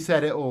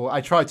said it all.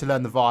 I tried to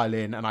learn the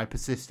violin, and I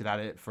persisted at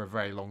it for a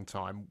very long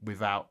time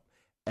without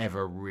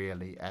ever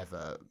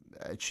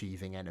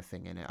achieving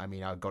anything in it. I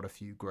mean, I got a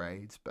few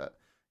grades, but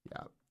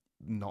yeah,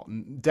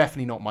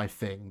 definitely not my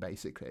thing.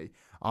 Basically,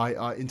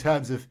 I in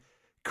terms of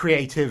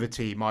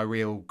creativity, my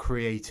real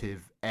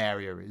creative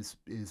area is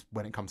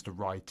when it comes to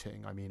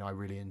writing. I mean, I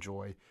really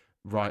enjoy.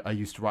 I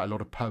used to write a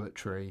lot of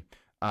poetry.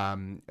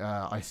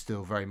 I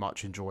still very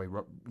much enjoy,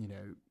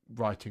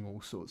 writing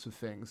all sorts of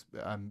things,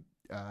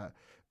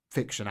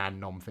 fiction and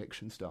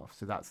non-fiction stuff.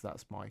 So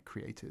that's my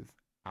creative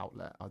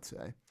outlet, I'd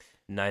say.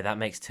 No, that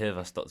makes two of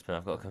us, Dr. Pullen.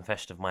 I've got a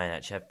confession of mine,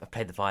 actually. I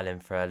played the violin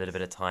for a little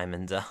bit of time,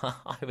 and I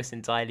was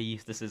entirely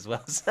useless as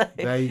well. So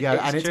there you go.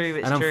 It's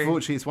true.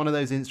 Unfortunately, it's one of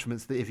those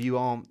instruments that if you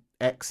aren't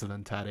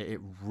excellent at it, it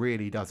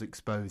really does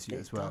expose you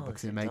as well,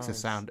 because it makes a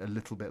sound a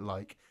little bit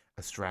like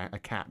a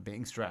cat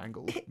being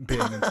strangled,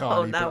 being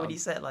entirely now blunt. when you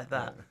say it like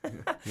that.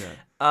 Yeah.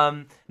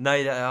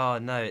 Not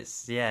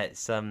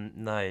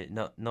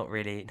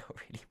really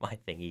my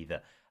thing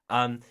either.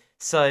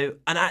 So,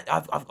 and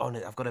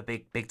I've got a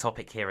big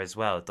topic here as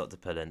well, Dr.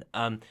 Pullen.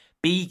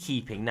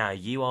 Beekeeping. Now,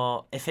 you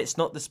are, if it's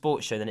not the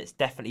sports show, then it's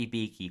definitely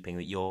beekeeping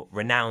that you're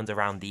renowned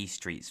around these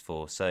streets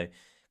for. So,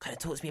 kind of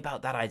talk to me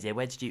about that idea.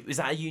 Was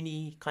that a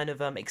uni kind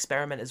of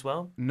experiment as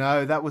well?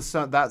 No,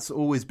 that's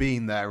always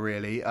been there,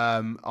 really.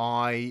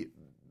 I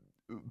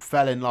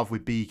fell in love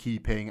with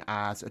beekeeping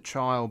as a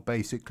child,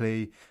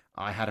 basically.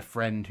 I had a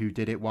friend who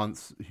did it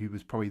once, who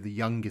was probably the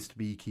youngest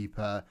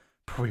beekeeper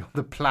probably on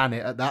the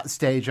planet at that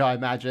stage, I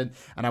imagine.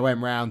 And I went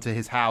round to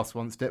his house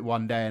one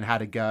day and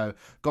had a go.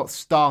 Got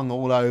stung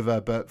all over,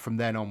 but from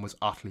then on was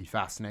utterly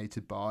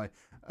fascinated by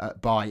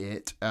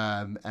it,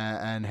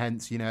 and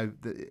hence, I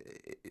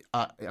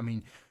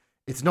mean,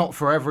 it's not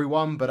for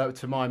everyone, but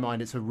to my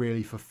mind, it's a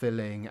really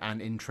fulfilling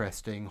and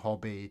interesting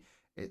hobby.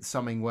 It's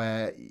something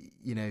where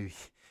you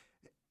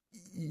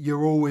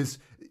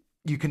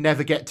can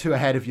never get too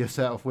ahead of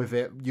yourself with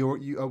it.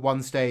 You at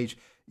one stage,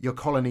 your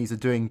colonies are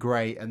doing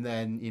great, and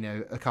then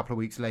a couple of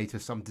weeks later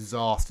some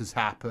disaster's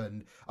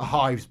happened, a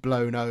hive's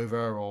blown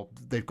over, or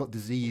they've got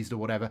diseased or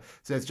whatever.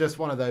 So it's just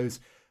one of those,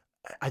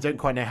 I don't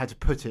quite know how to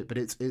put it, but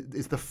it's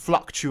the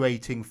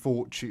fluctuating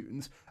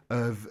fortunes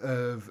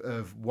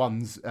of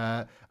one's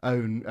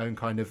own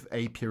kind of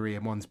apiary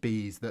and one's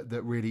bees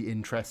that really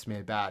interests me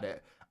about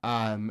it.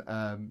 I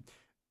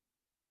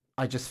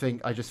just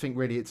think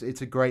really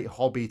it's a great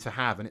hobby to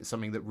have, and it's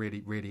something that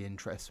really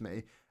interests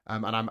me.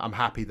 And I'm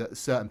happy that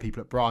certain people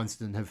at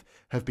Bryanston have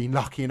been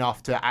lucky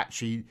enough to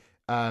actually,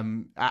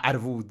 out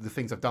of all the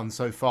things I've done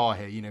so far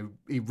here,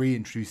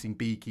 reintroducing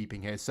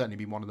beekeeping here has certainly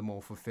been one of the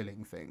more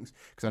fulfilling things,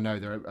 because I know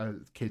there are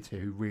kids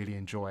here who really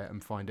enjoy it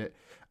and find it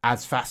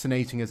as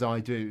fascinating as I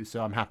do.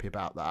 So I'm happy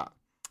about that.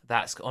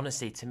 That's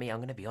honestly, to me, I'm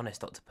going to be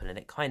honest, Dr. Pullen,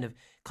 it kind of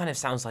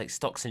sounds like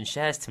stocks and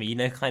shares to me,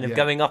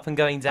 going up and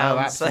going down. Oh,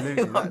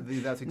 absolutely. So, that's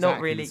exactly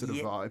not really, the sort of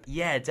vibe.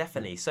 Yeah,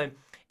 definitely. So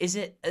is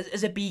it,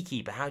 as a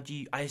beekeeper, how do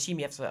you, I assume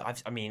you have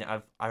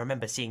to, I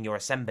remember seeing your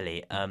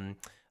assembly,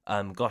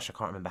 gosh, I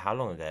can't remember how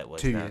long ago it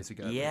was. 2 years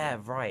ago. Yeah,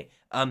 right.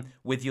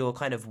 With your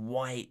kind of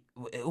white,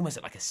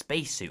 almost like a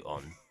spacesuit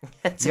on,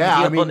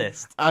 to be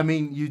honest. I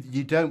mean,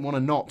 you don't want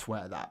to not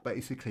wear that,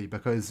 basically,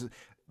 because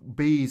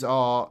bees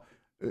are...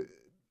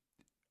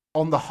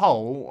 on the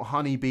whole,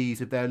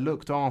 honeybees, if they're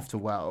looked after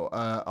well,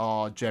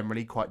 are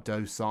generally quite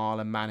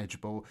docile and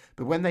manageable.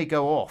 But when they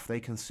go off,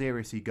 they can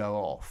seriously go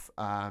off.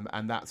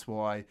 And that's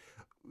why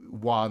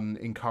one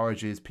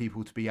encourages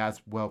people to be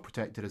as well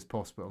protected as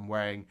possible, and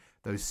wearing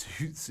those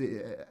suits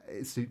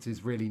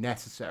is really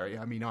necessary.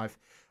 I mean, I've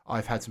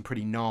had some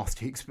pretty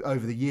nasty,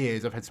 over the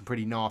years, I've had some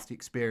pretty nasty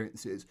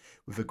experiences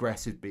with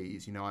aggressive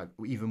bees.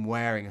 Even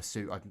wearing a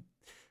suit, I've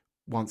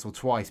once or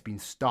twice been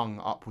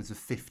stung upwards of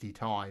 50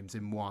 times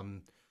in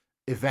one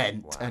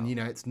event. Wow. And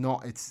it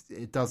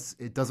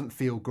doesn't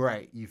feel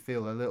great. You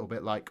feel a little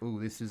bit like, oh,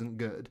 this isn't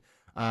good.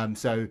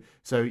 So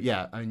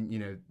yeah,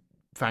 and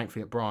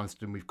thankfully at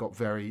Bryanston we've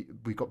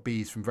got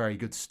bees from very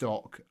good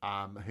stock,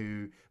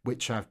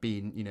 which have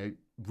been, you know,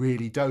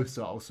 really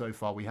docile so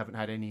far. We haven't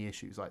had any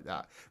issues like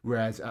that.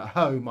 Whereas at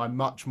home,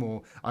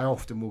 I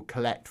often will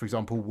collect, for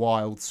example,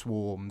 wild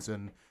swarms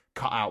and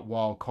cut out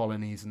wild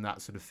colonies and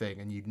that sort of thing,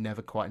 and you'd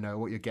never quite know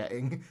what you're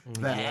getting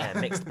there. Yeah,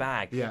 mixed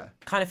bag. Yeah.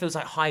 Kind of feels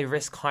like high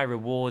risk, high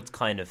reward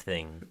kind of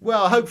thing.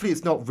 Well, hopefully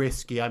it's not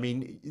risky. I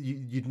mean,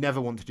 you'd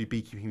never want to do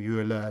beekeeping if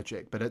you're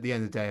allergic, but at the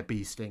end of the day, a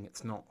bee sting,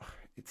 it's not...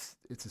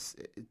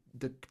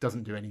 It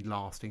doesn't do any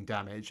lasting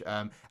damage,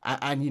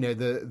 and you know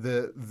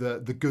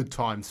the good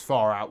times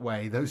far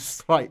outweigh those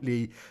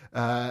slightly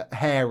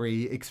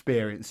hairy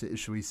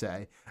experiences, shall we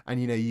say? And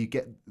you know you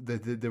get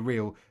the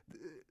real.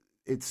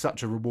 It's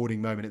such a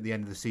rewarding moment at the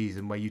end of the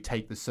season where you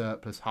take the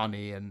surplus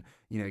honey and,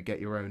 you know, get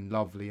your own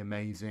lovely,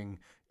 amazing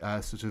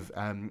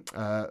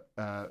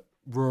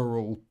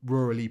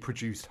rurally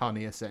produced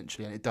honey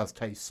essentially, and it does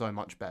taste so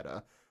much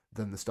better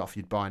than the stuff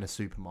you'd buy in a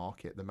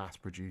supermarket, the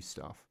mass-produced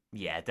stuff.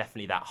 Yeah,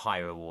 definitely that high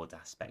reward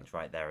aspect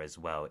right there as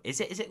well.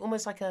 Is it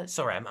almost like a...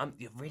 Sorry,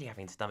 you're really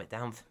having to dumb it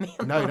down for me.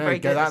 No,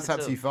 that's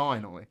absolutely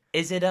fine, Ollie.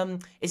 Is it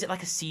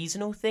like a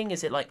seasonal thing?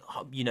 Is it like,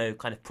 you know,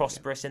 kind of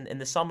prosperous in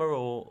the summer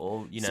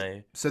or you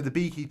know... So the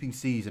beekeeping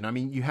season, I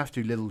mean, you have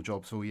to do little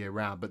jobs all year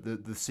round, but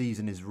the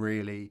season is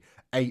really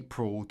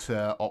April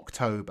to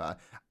October,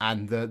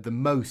 and the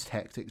most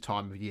hectic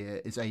time of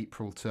year is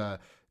April to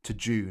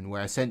June,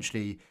 where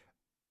essentially...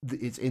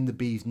 it's in the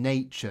bee's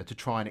nature to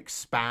try and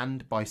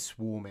expand by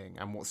swarming,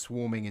 and what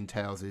swarming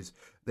entails is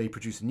they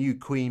produce a new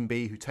queen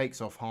bee who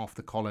takes off half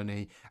the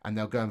colony, and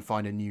they'll go and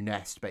find a new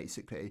nest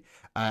basically,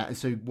 and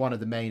so one of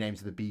the main aims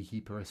of the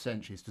beekeeper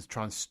essentially is to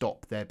try and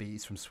stop their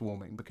bees from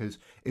swarming, because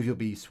if your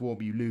bees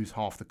swarm you lose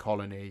half the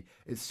colony,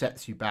 it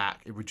sets you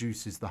back, it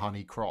reduces the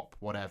honey crop,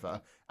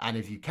 whatever. And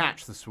if you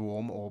catch the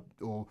swarm or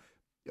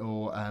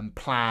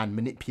plan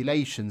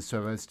manipulations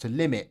so as to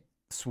limit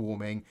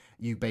swarming,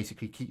 you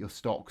basically keep your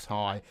stocks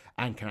high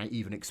and can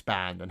even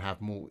expand and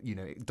have more, you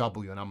know,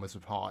 double your numbers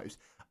of hives.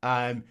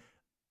 And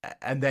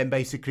then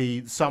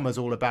basically summer's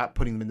all about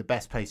putting them in the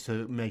best place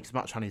to make as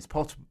much honey as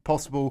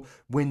possible.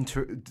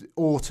 Winter,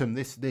 autumn,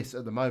 this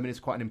at the moment is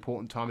quite an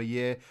important time of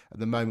year. At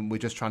the moment we're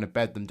just trying to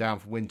bed them down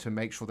for winter,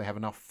 make sure they have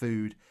enough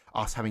food,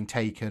 us having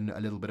taken a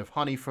little bit of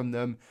honey from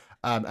them,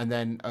 and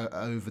then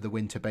over the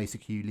winter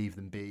basically you leave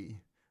them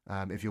be.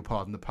 If you'll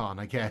pardon the pun,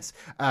 I guess,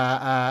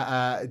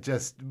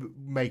 just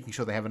making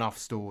sure they have enough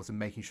stores and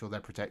making sure they're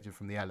protected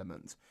from the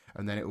elements.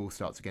 And then it all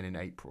starts again in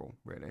April,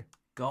 really.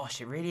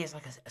 Gosh, it really is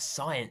like a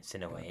science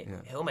in a way. Yeah.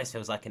 It almost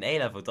feels like an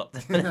A-level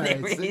doctor.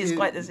 It really is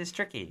quite... It's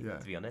tricky,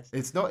 to be honest.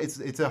 It's not.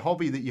 It's a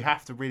hobby that you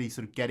have to really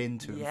sort of get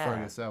into and throw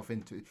yourself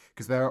into,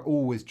 because there are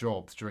always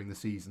jobs during the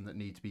season that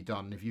need to be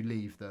done. If you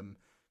leave them,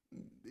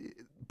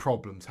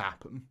 problems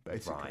happen,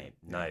 basically. Right.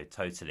 No,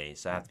 totally.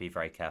 So I have to be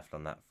very careful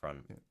on that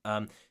front. Yeah.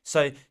 I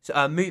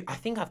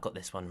think I've got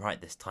this one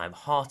right this time.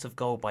 Heart of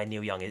Gold by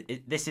Neil Young.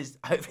 Hopefully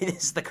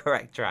this is the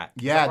correct track.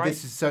 Yeah, right?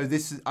 There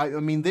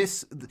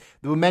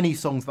were many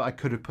songs that I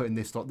could have put in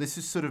this lot. This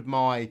is sort of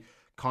my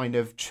kind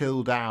of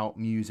chilled out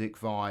music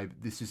vibe.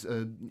 This is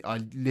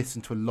I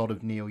listen to a lot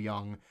of Neil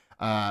Young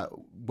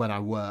when I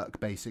work,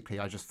 basically.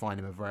 I just find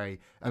him a very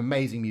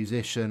amazing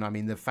musician. I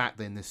mean, the fact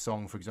that in this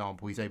song, for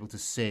example, he's able to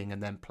sing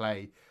and then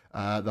play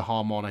the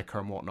harmonica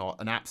and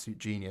whatnot, an absolute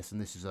genius. And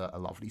this is a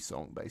lovely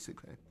song,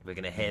 basically. We're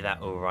going to hear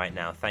that all right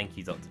now. Thank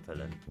you, Dr.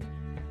 Pullen.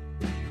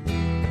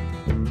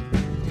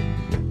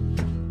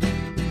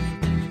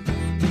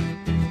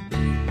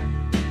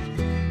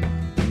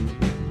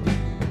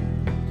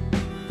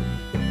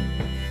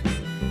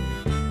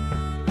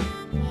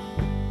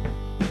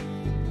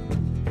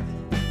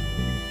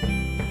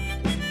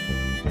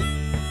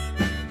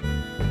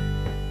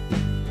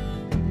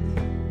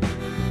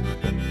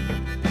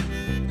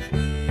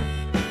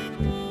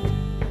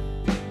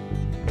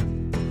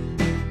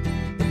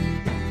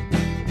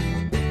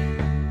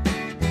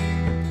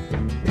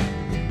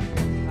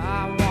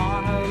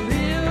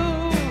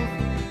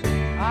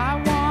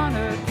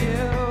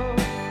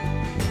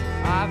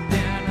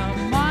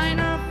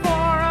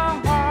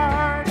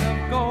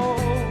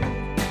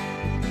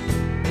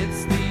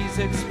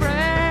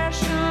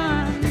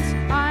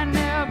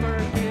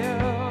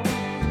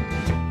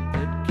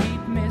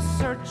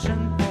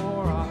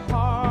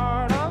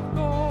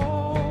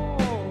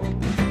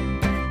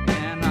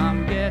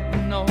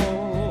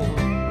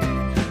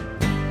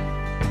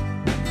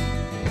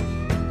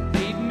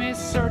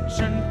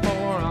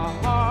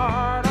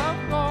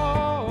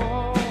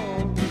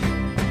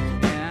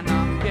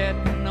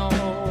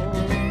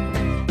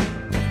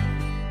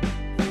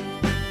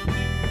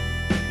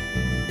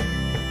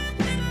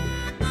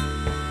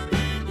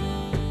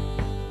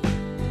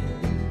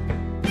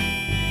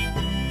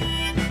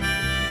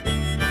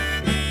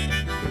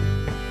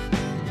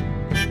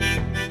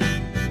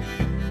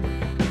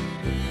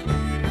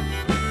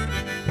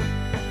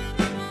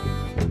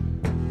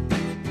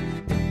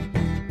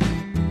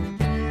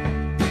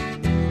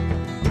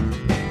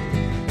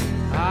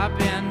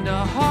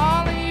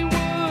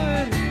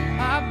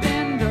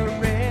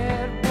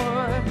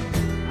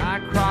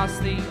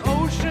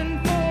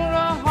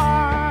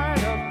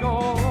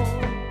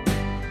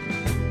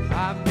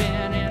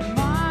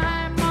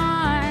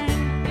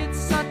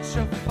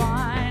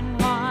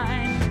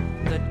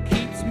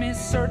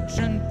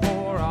 searching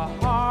for a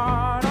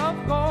heart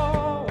of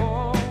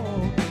gold,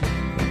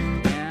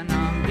 and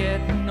I'm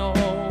getting old.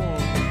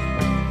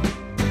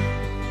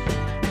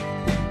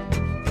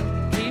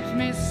 Keeps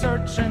me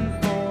searching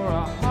for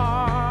a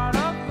heart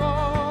of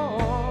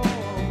gold,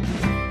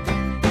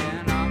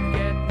 and I'm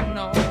getting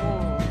old.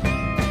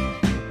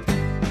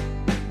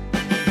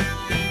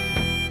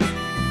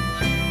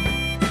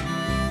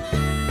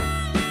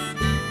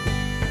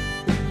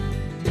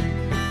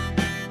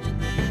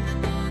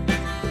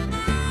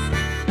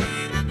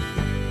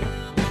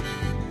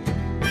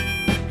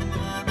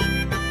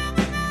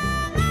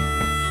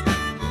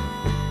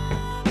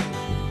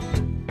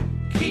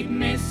 Keep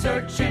me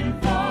searching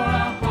for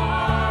a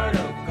heart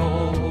of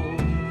gold.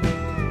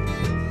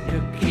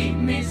 You keep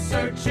me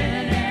searching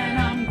and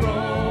I'm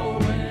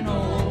growing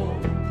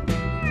old.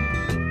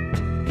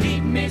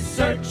 Keep me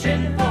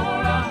searching for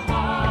a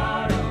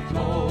heart of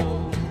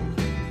gold.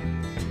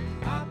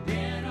 I've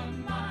been a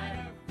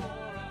miner for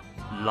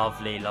a heart.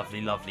 Lovely,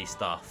 lovely, lovely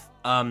stuff.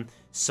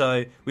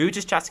 So we were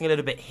just chatting a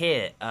little bit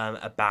here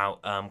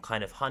about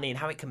kind of honey and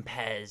how it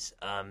compares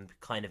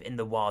kind of in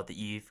the wild that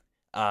you've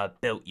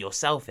built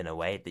yourself in a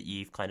way that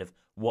you've kind of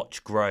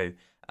watched grow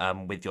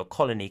with your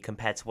colony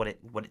compared to what it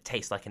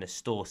tastes like in a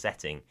store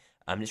setting.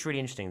 It's really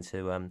interesting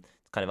to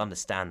kind of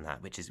understand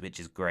that, which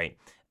is great.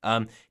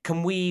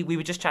 We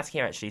were just chatting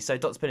here actually. So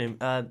Dr. Pullen,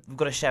 we've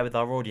got to share with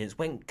our audience.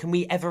 When can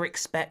we ever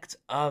expect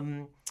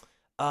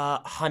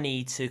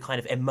honey to kind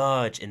of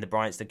emerge in the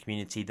Bryanston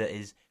community that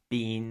is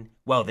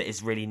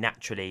really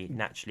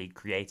naturally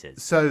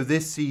created? So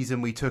this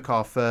season we took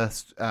our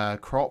first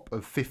crop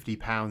of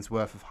 £50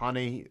 worth of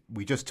honey.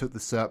 We just took the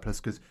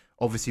surplus because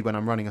obviously when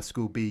I'm running a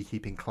school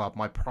beekeeping club,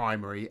 my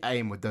primary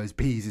aim with those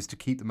bees is to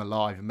keep them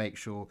alive and make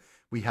sure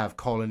we have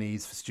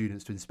colonies for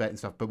students to inspect and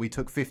stuff. But we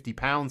took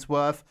 £50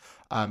 worth,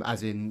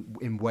 as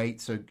in weight,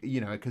 so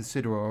a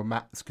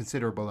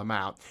considerable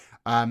amount.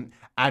 And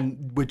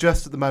we're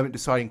just at the moment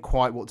deciding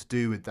quite what to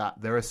do with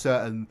that. There are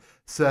certain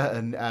sort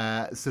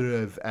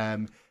of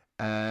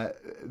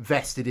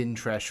vested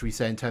interest, shall we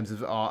say, in terms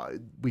of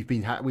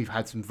we've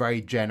had some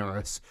very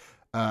generous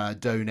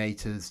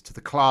donators to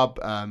the club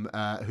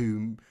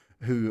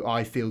who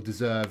I feel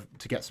deserve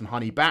to get some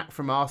honey back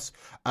from us.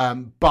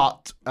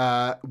 But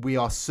we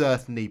are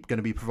certainly going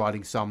to be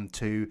providing some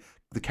to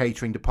the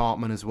catering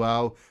department as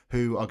well,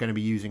 who are going to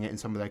be using it in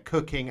some of their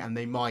cooking, and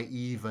they might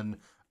even,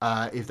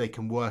 if they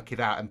can work it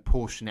out and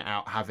portion it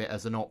out, have it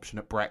as an option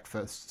at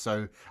breakfast.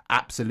 So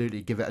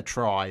absolutely give it a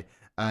try.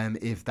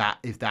 If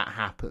that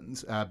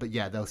happens, but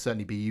yeah, they'll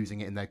certainly be using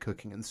it in their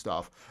cooking and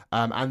stuff.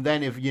 And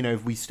then if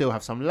we still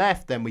have some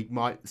left, then we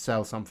might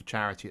sell some for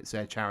charity at say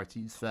a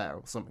charities fair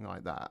or something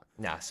like that.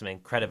 Yeah, some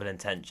incredible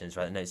intentions,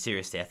 right? No,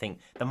 seriously, I think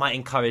that might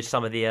encourage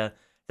some of the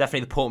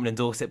definitely the Portman and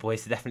Dorset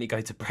boys to definitely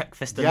go to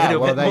breakfast a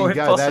little bit more. There if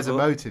you go. possible. There's a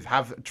motive.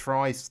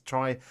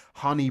 Try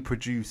honey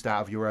produced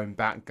out of your own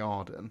back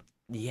garden.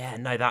 Yeah,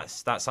 no,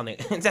 that's something.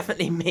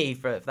 Definitely me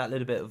for that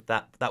little bit of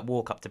that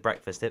walk up to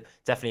breakfast. It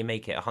definitely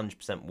make it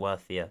 100%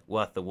 worth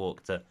the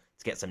walk to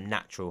get some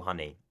natural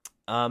honey.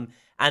 And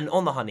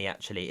on the honey,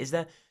 actually, is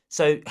there?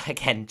 So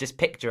again, just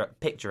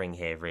picturing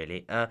here,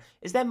 really.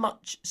 Is there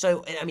much?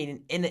 So I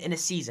mean, in a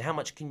season, how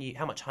much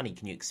honey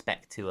can you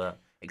expect to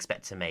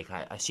make?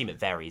 I assume it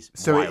varies.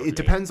 So wildly. it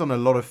depends on a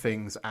lot of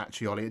things,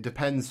 actually, Ollie. It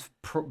depends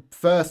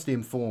firstly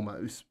and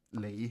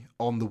foremostly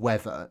on the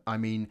weather. I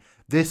mean,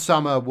 this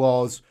summer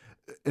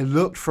it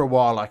looked for a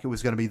while like it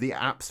was going to be the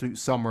absolute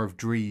summer of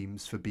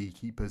dreams for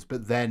beekeepers,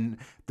 but then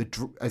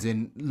as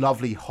in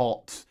lovely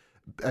hot,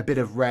 a bit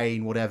of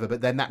rain, whatever, but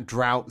then that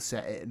drought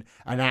set in,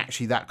 and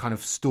actually that kind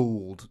of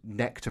stalled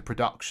nectar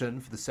production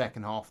for the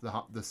second half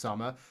of the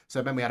summer.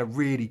 So then we had a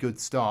really good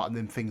start, and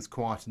then things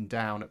quietened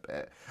down a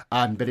bit,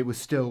 but it was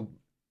still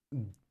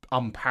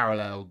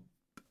unparalleled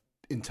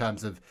in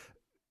terms of,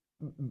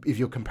 if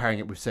you're comparing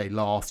it with, say,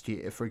 last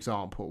year, for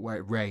example, where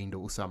it rained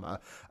all summer.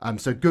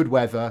 So good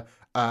weather,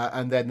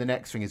 and then the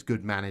next thing is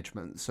good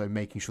management, so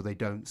making sure they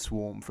don't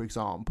swarm, for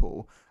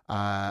example.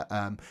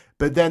 But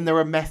then there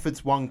are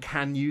methods one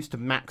can use to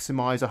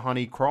maximise a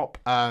honey crop,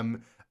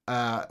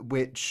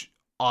 which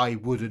I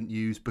wouldn't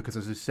use because,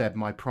 as I said,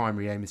 my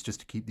primary aim is just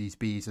to keep these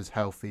bees as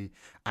healthy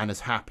and as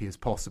happy as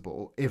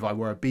possible. If I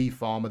were a bee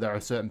farmer, there are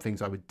certain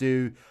things I would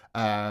do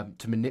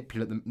to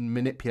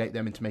manipulate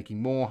them into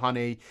making more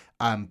honey.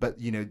 But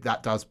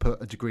that does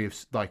put a degree of,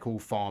 like all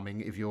farming,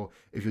 if you're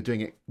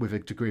doing it with a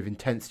degree of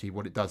intensity,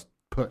 what it does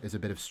put is a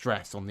bit of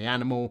stress on the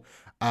animal.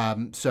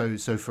 So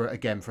for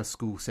a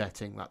school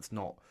setting, that's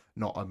not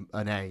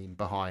an aim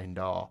behind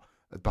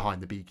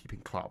the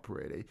beekeeping club,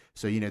 really.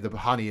 So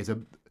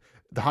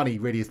the honey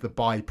really is the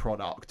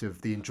byproduct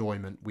of the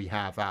enjoyment we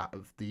have out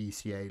of the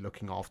ECA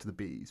looking after the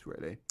bees,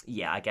 really.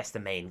 Yeah, I guess the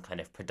main kind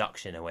of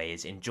production in a way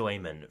is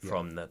enjoyment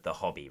from the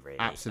hobby, really.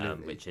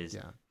 Absolutely. Which is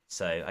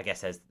so. I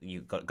guess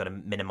you've got to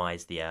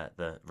minimise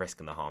the risk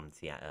and the harm to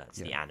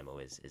the animal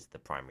is the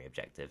primary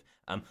objective.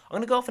 I'm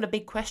going to go off on a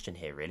big question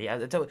here, really. I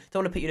don't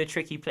want to put you in a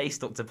tricky place,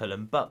 Dr.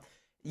 Pullen, but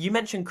you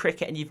mentioned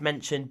cricket and you've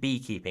mentioned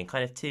beekeeping,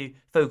 kind of two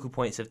focal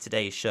points of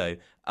today's show.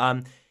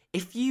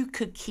 if you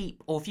could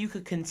keep, or if you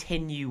could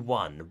continue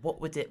one,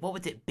 what would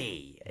it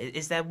be?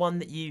 Is there one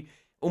that you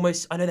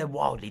almost, I know they're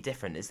wildly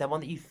different, is there one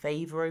that you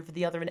favour over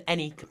the other in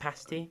any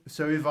capacity?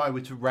 So if I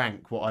were to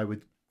rank what I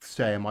would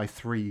say are my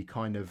 3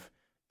 kind of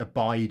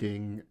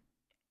abiding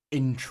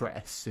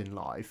interests in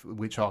life,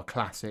 which are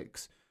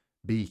classics,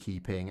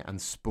 beekeeping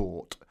and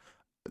sport,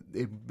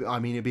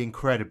 it'd be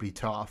incredibly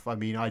tough. I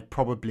mean, I'd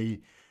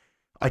probably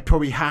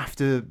have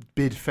to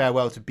bid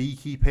farewell to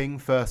beekeeping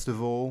first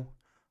of all,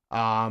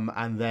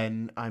 and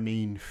then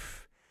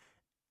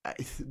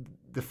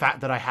the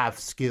fact that I have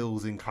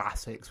skills in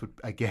classics would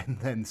again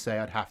then say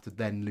I'd have to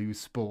then lose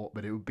sport,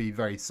 but it would be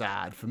very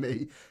sad for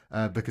me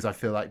because I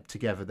feel like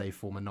together they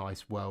form a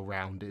nice,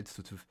 well-rounded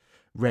sort of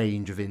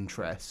range of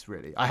interests.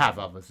 Really, I have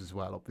others as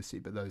well, obviously,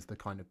 but those are the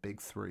kind of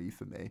big 3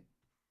 for me.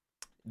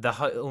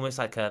 Almost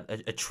like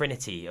a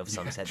trinity of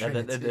some sense, the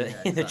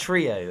exactly.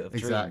 trio of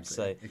Exactly, dreams.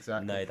 So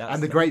exactly. No,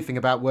 and the great thing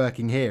about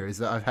working here is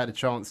that I've had a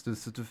chance to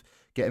sort of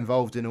get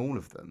involved in all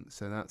of them.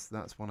 So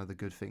that's one of the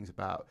good things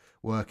about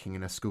working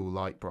in a school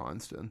like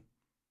Bryanston.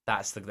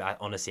 That's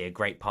honestly a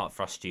great part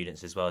for us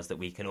students as well, is that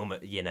we can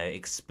almost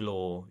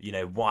explore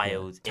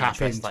wild tap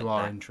interests into like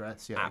our that.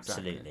 interests. Yeah,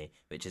 absolutely, exactly.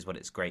 Which is what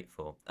it's great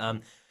for.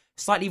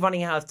 Slightly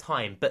running out of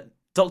time, but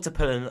Dr.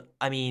 Pullen,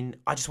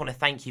 I just want to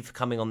thank you for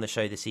coming on the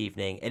show this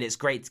evening, and it's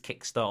great to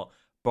kickstart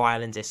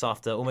Brylandis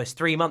after almost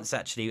 3 months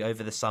actually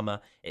over the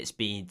summer. It's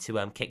been to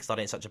kickstart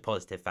it in such a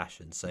positive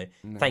fashion. So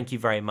thank you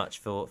very much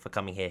for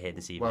coming here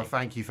this evening. Well,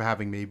 thank you for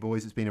having me,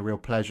 boys. It's been a real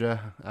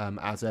pleasure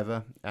as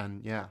ever,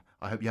 and yeah,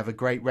 I hope you have a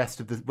great rest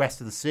of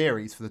the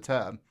series for the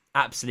term.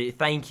 Absolutely,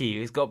 thank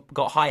you. It's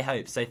got high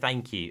hopes, so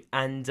thank you.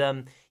 And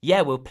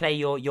we'll play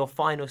your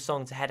final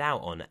song to head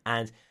out on.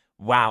 And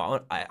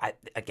wow, I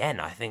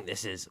think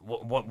this is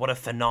what a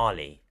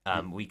finale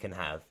we can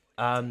have.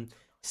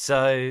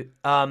 So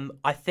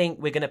I think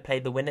we're going to play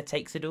The Winner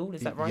Takes It All.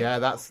 Is that right? Yeah,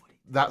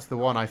 that's the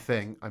one. I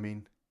think. I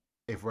mean,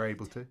 if we're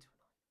able to.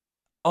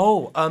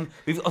 Oh,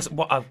 we've also,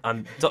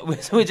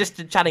 we're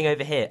just chatting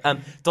over here.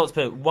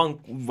 Dr.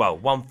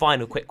 One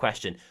final quick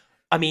question.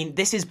 I mean,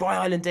 this is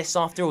Bry Islandis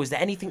after all. Is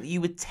there anything that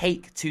you would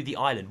take to the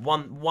island?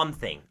 One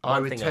thing. I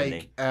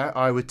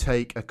would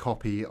take a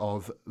copy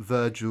of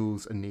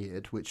Virgil's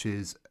Aeneid, which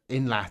is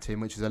in Latin,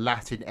 which is a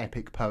Latin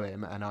epic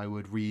poem, and I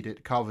would read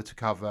it cover to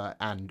cover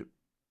and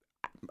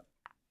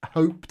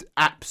hoped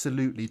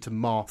absolutely to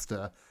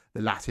master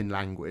the Latin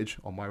language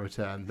on my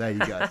return. There you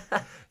go.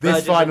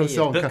 This final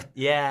song. Can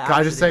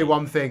I just say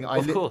one thing?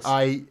 Of course.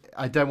 I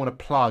don't want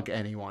to plug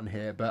anyone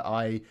here, but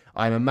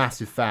I'm a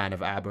massive fan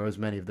of ABBA, as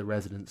many of the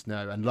residents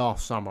know. And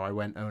last summer I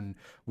went and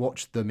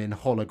watched them in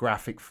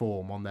holographic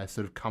form on their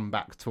sort of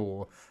comeback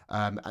tour,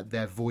 at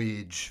their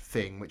Voyage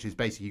thing, which is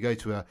basically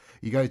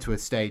you go to a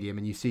stadium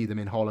and you see them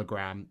in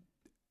hologram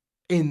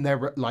in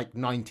their like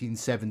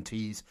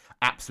 1970s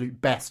absolute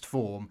best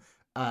form.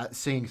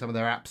 Singing some of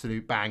their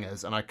absolute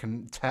bangers, and I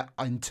can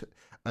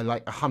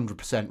like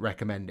 100%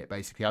 recommend it.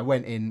 Basically, I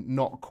went in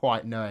not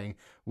quite knowing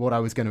what I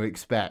was going to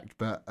expect,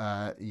 but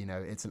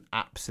it's an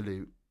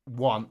absolute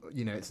one.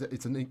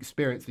 It's an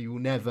experience that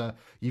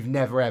you've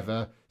never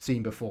ever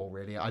seen before.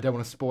 Really, I don't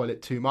want to spoil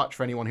it too much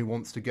for anyone who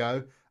wants to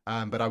go.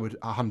 But I would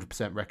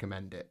 100%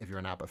 recommend it if you're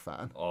an ABBA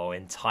fan. Oh,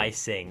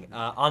 enticing.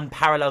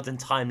 Unparalleled and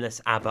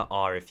timeless ABBA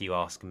are, if you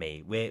ask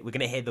me. We're going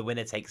to hear The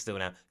Winner Takes It All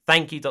now.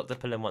 Thank you, Dr.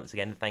 Pullen, once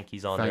again. Thank you,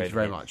 Zana. Thank you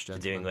very much, for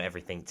doing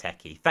everything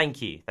techie.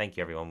 Thank you,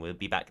 everyone. We'll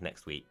be back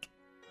next week.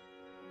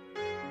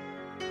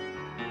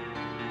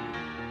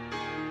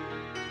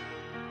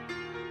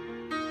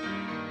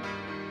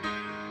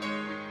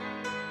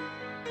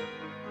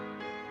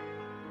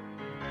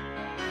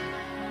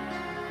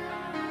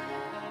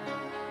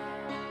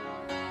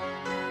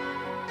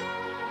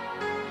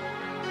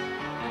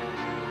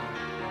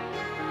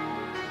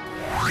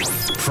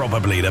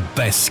 Probably the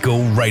best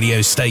school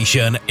radio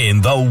station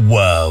in the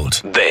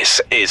world. This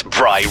is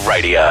Bry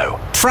Radio.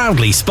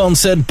 Proudly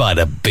sponsored by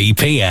the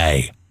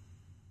BPA.